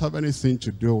I don't have anything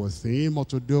to do with him or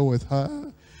to do with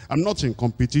her. I'm not in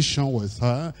competition with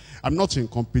her. I'm not in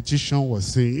competition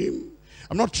with him.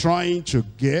 I'm not trying to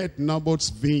get Naboth's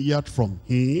vineyard from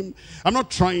him. I'm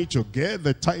not trying to get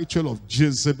the title of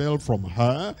Jezebel from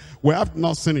her. We have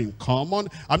nothing in common.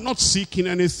 I'm not seeking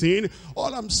anything.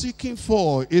 All I'm seeking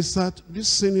for is that this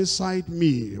sin inside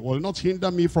me will not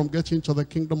hinder me from getting to the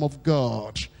kingdom of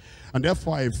God. And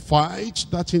therefore I fight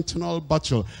that internal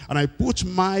battle. And I put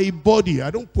my body,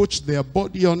 I don't put their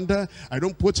body under, I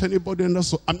don't put anybody under.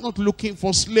 So I'm not looking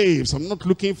for slaves, I'm not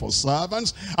looking for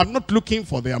servants, I'm not looking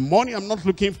for their money, I'm not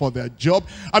looking for their job.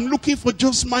 I'm looking for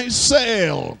just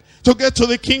myself to get to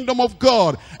the kingdom of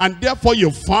God. And therefore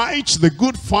you fight the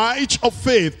good fight of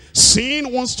faith.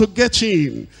 Sin wants to get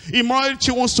in.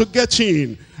 Immorality wants to get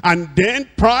in. And then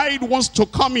pride wants to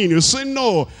come in. You say,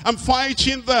 no, I'm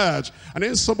fighting that. And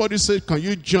then somebody says, can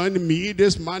you join me?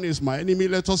 This man is my enemy.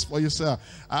 Let us fight. You say,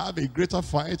 I have a greater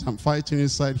fight. I'm fighting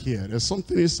inside here. There's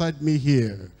something inside me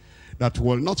here that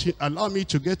will not allow me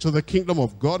to get to the kingdom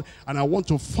of God, and I want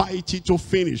to fight it to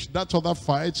finish. That other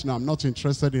fight, no, I'm not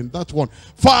interested in that one.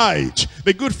 Fight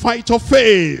the good fight of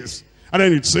faith. And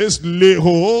then it says, lay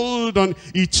hold on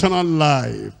eternal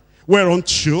life,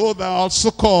 whereunto thou art so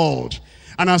called,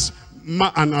 and as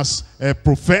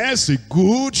profess a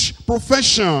good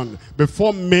profession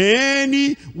before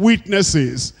many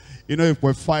witnesses. You know, if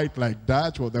we fight like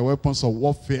that with the weapons of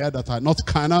warfare that are not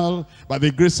carnal, by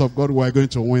the grace of God, we are going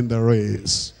to win the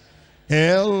race.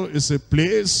 Hell is a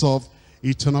place of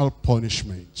eternal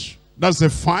punishment. That's the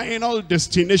final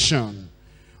destination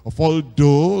of all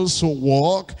those who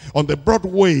walk on the broad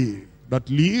way that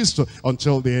leads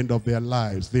until the end of their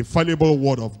lives. The infallible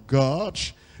word of God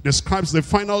describes the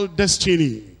final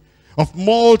destiny of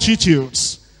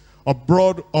multitudes on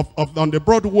the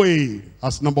broad way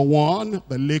as number one,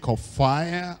 the lake of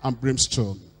fire and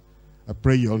brimstone. I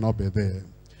pray you'll not be there.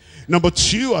 Number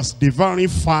two, as devouring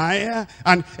fire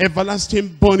and everlasting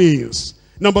burnings.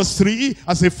 Number three,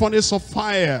 as a furnace of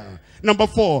fire. Number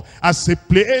four, as a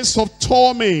place of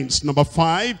torments. Number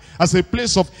five, as a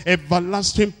place of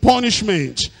everlasting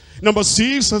punishment. Number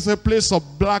six, as a place of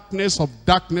blackness, of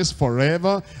darkness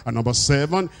forever. And number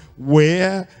seven,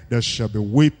 where there shall be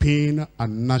weeping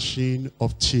and gnashing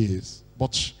of teeth.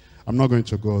 But I'm not going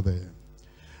to go there.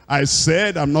 I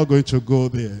said I'm not going to go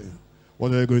there.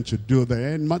 What are they going to do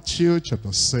there? In Matthew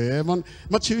chapter 7.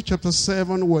 Matthew chapter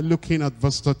 7, we're looking at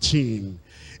verse 13.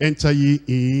 Enter ye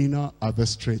in at the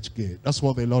straight gate. That's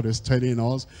what the Lord is telling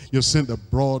us. You've seen the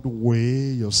broad way.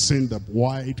 You've seen the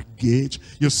wide gate.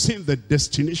 You've seen the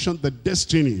destination, the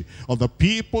destiny of the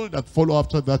people that follow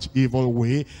after that evil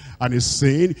way. And he's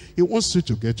saying he wants you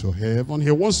to get to heaven. He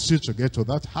wants you to get to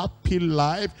that happy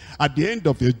life at the end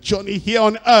of your journey here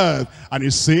on earth. And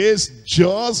he says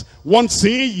just one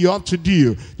thing you have to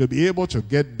do to be able to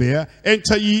get there.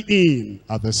 Enter ye in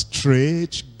at the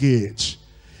straight gate.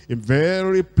 In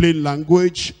very plain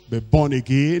language, be born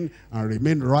again and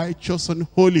remain righteous and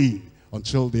holy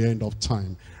until the end of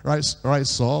time. Rise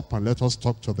up and let us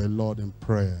talk to the Lord in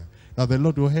prayer. That the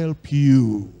Lord will help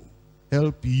you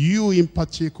in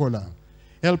particular.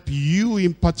 Help you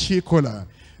in particular.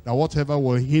 That whatever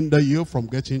will hinder you from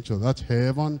getting to that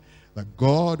heaven, that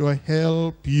God will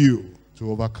help you to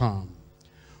overcome.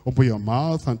 Open your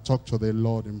mouth and talk to the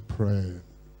Lord in prayer.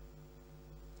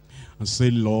 And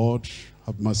say, Lord,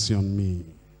 have mercy on me.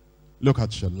 Look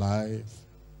at your life.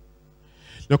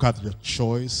 Look at your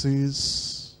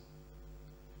choices.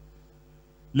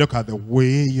 Look at the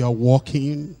way you're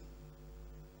walking.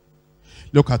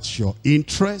 Look at your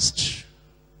interest.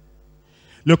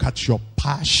 Look at your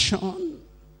passion.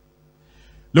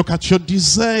 Look at your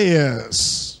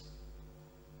desires.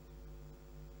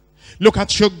 Look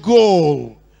at your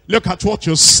goal. Look at what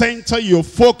you center your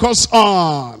focus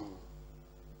on.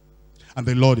 And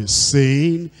the Lord is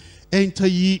saying, enter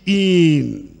ye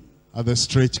in at the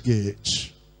straight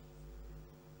gate.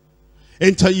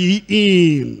 Enter ye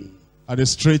in at the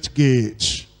straight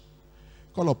gate.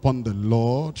 Call upon the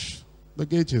Lord. The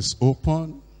gate is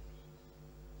open.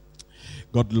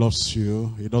 God loves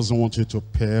you. He doesn't want you to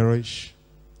perish.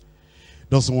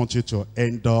 Doesn't want you to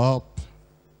end up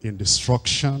in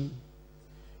destruction,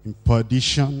 in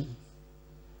perdition.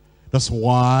 That's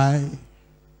why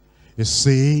he's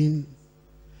saying,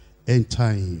 enter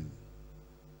in.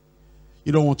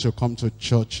 You don't want to come to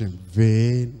church in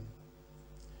vain.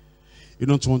 You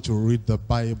don't want to read the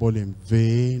Bible in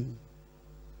vain.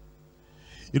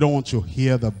 You don't want to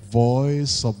hear the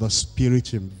voice of the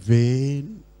Spirit in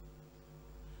vain.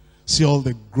 See all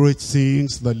the great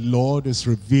things the Lord is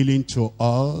revealing to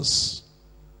us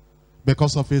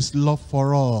because of his love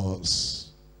for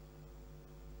us.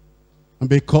 And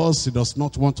because he does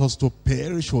not want us to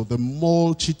perish with the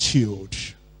multitude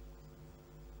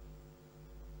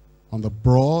on the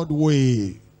broad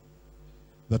way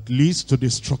that leads to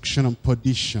destruction and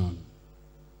perdition.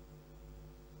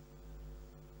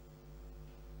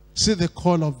 See the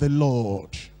call of the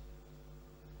Lord.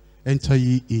 Enter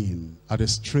ye in at the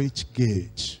straight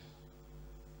gate.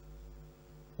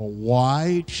 For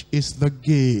wide is the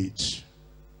gate,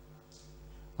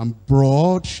 and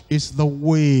broad is the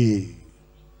way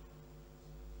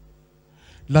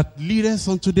that leadeth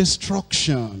unto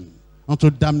destruction, unto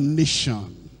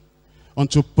damnation,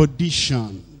 unto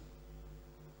perdition,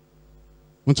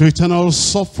 unto eternal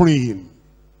suffering.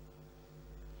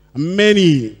 And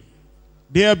many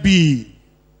there be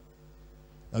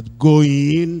that go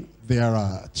in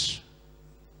thereat.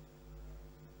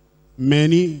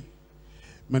 Many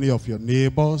of your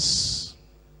neighbors,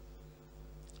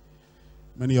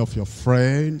 many of your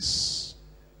friends,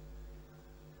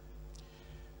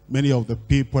 many of the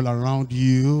people around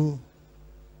you,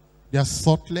 they are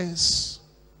thoughtless.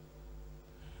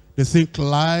 They think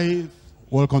life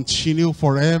will continue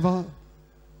forever.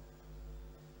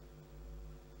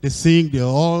 They think they'll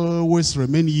always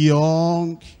remain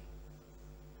young.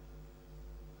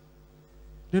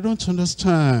 They don't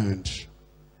understand.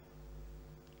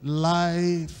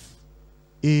 Life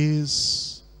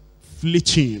is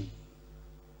fleeting,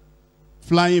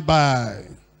 flying by.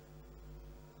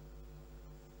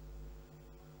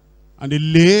 And they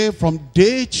live from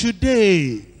day to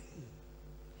day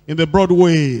in the broad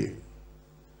way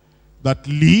that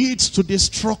leads to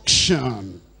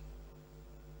destruction.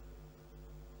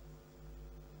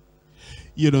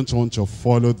 You don't want to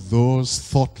follow those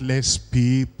thoughtless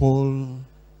people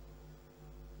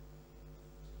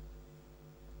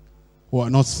who are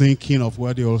not thinking of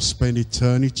where they will spend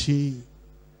eternity.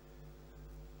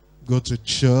 Go to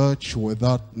church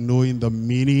without knowing the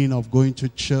meaning of going to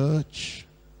church.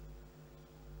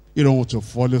 You don't want to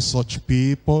follow such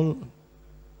people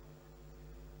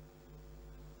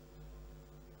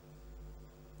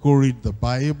who read the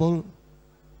Bible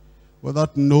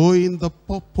without knowing the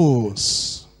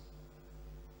purpose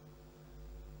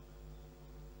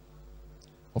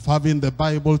of having the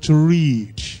Bible to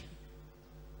read.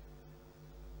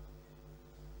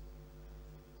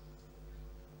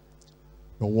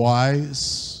 The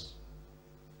wise,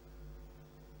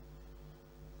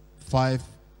 5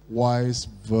 wise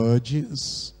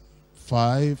virgins,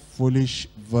 5 foolish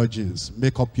virgins.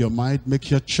 Make up your mind, make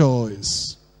your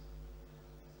choice.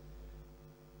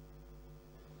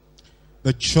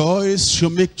 The choice you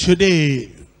make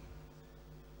today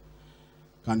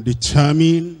can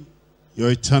determine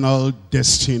your eternal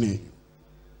destiny.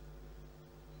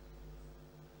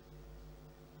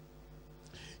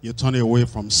 You turn away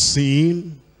from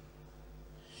sin.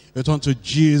 You turn to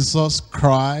Jesus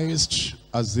Christ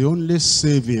as the only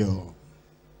Savior.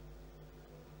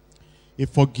 He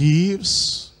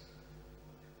forgives.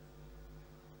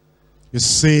 He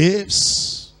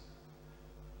saves.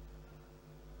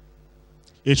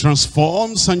 He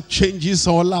transforms and changes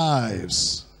our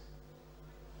lives.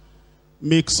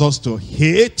 Makes us to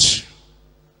hate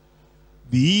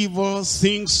the evil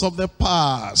things of the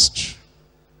past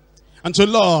and to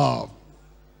love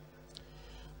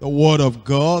the word of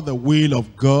God, the will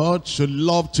of God, to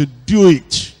love to do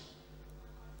it.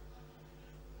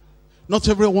 Not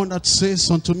everyone that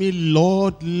says unto me,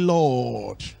 Lord,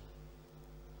 Lord,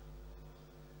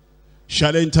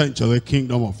 shall enter into the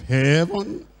kingdom of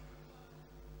heaven,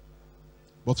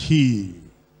 but he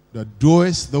that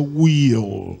doeth the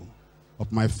will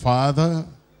of my Father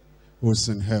who is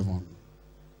in heaven.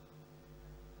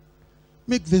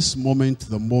 Make this moment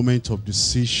the moment of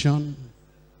decision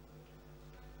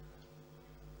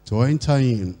to enter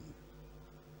in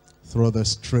through the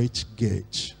straight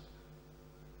gate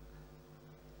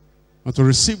and to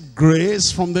receive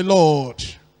grace from the Lord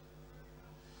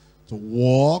to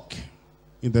walk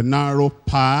in the narrow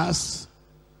path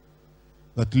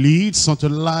that leads unto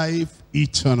life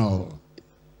eternal.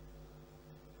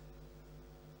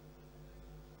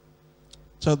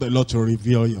 Tell the Lord to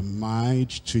reveal your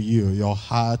mind to you, your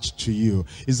heart to you.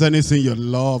 Is there anything you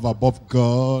love above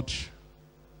God?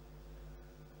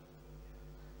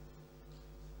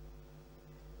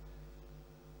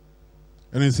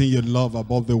 Anything you love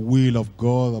above the will of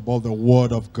God, above the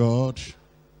word of God?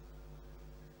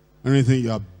 Anything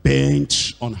you are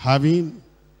bent on having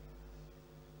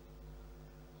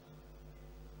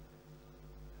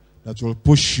that will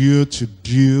push you to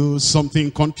do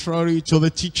something contrary to the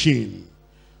teaching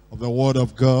of the word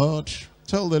of God?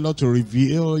 Tell the Lord to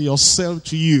reveal yourself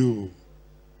to you,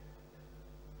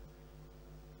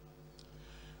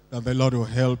 that the Lord will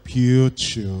help you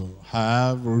to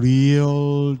have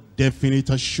real, definite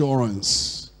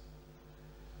assurance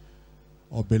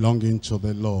of belonging to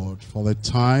the Lord. For the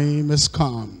time has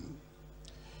come.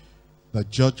 The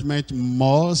judgment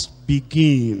must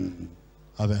begin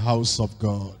at the house of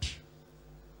God.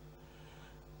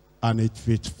 And if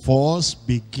it first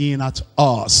begin at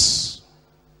us,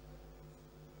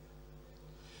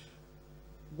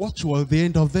 what will the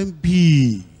end of them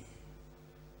be?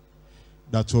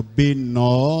 That obey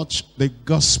not the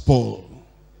gospel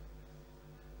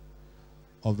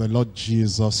of the Lord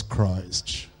Jesus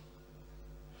Christ.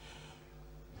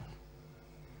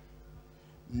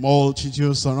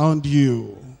 Multitudes around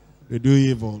you, they do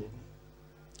evil.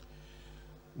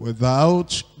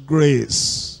 Without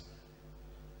grace,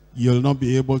 you'll not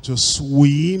be able to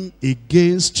swim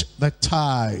against the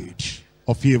tide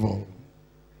of evil.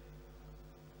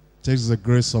 It takes the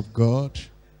grace of God,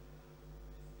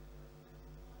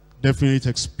 definite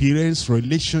experience,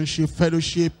 relationship,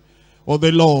 fellowship with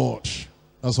the Lord.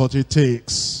 That's what it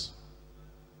takes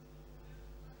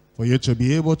for you to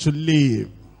be able to live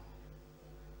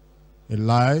a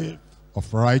life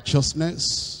of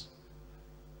righteousness.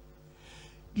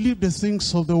 Leave the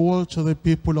things of the world to the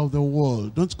people of the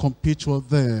world. Don't compete with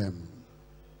them.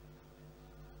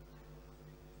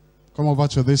 Come over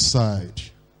to this side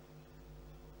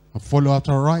and follow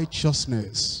after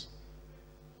righteousness.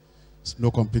 There's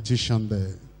no competition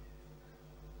there.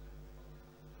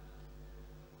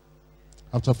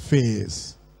 After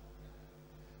faith,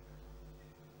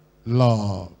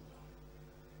 love,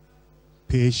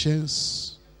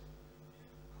 patience,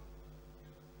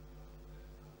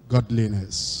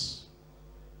 godliness.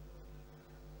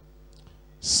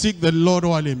 Seek the Lord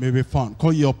while he may be found.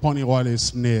 Call ye upon him while he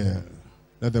is near.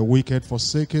 Let the wicked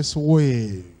forsake his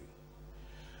way,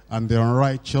 and the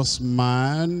unrighteous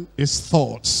man his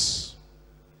thoughts.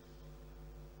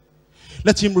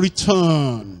 Let him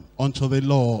return unto the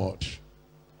Lord.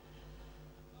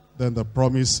 Then the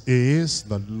promise is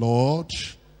the Lord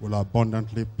will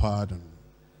abundantly pardon.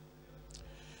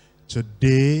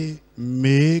 Today,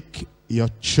 make your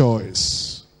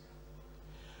choice,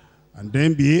 and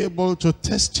then be able to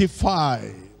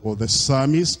testify with the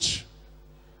psalmist,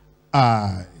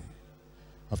 I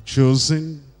have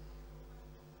chosen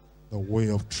the way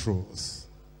of truth.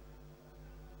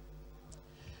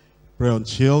 Pray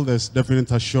until there's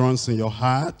definite assurance in your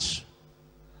heart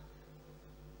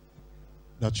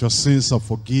that your sins are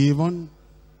forgiven,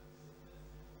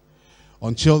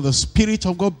 until the Spirit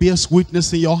of God bears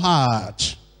witness in your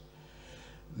heart.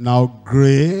 Now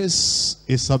grace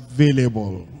is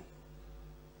available.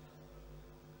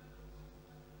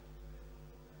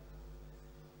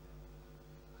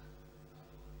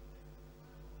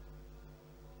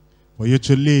 For you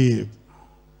to live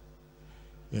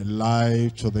a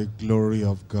life to the glory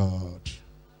of God.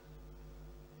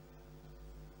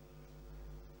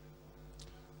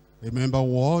 Remember,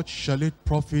 what shall it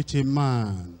profit a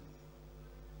man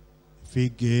if he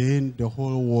gain the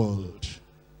whole world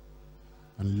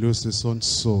and lose his own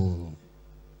soul?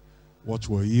 What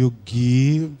will you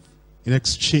give in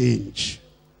exchange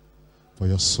for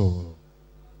your soul?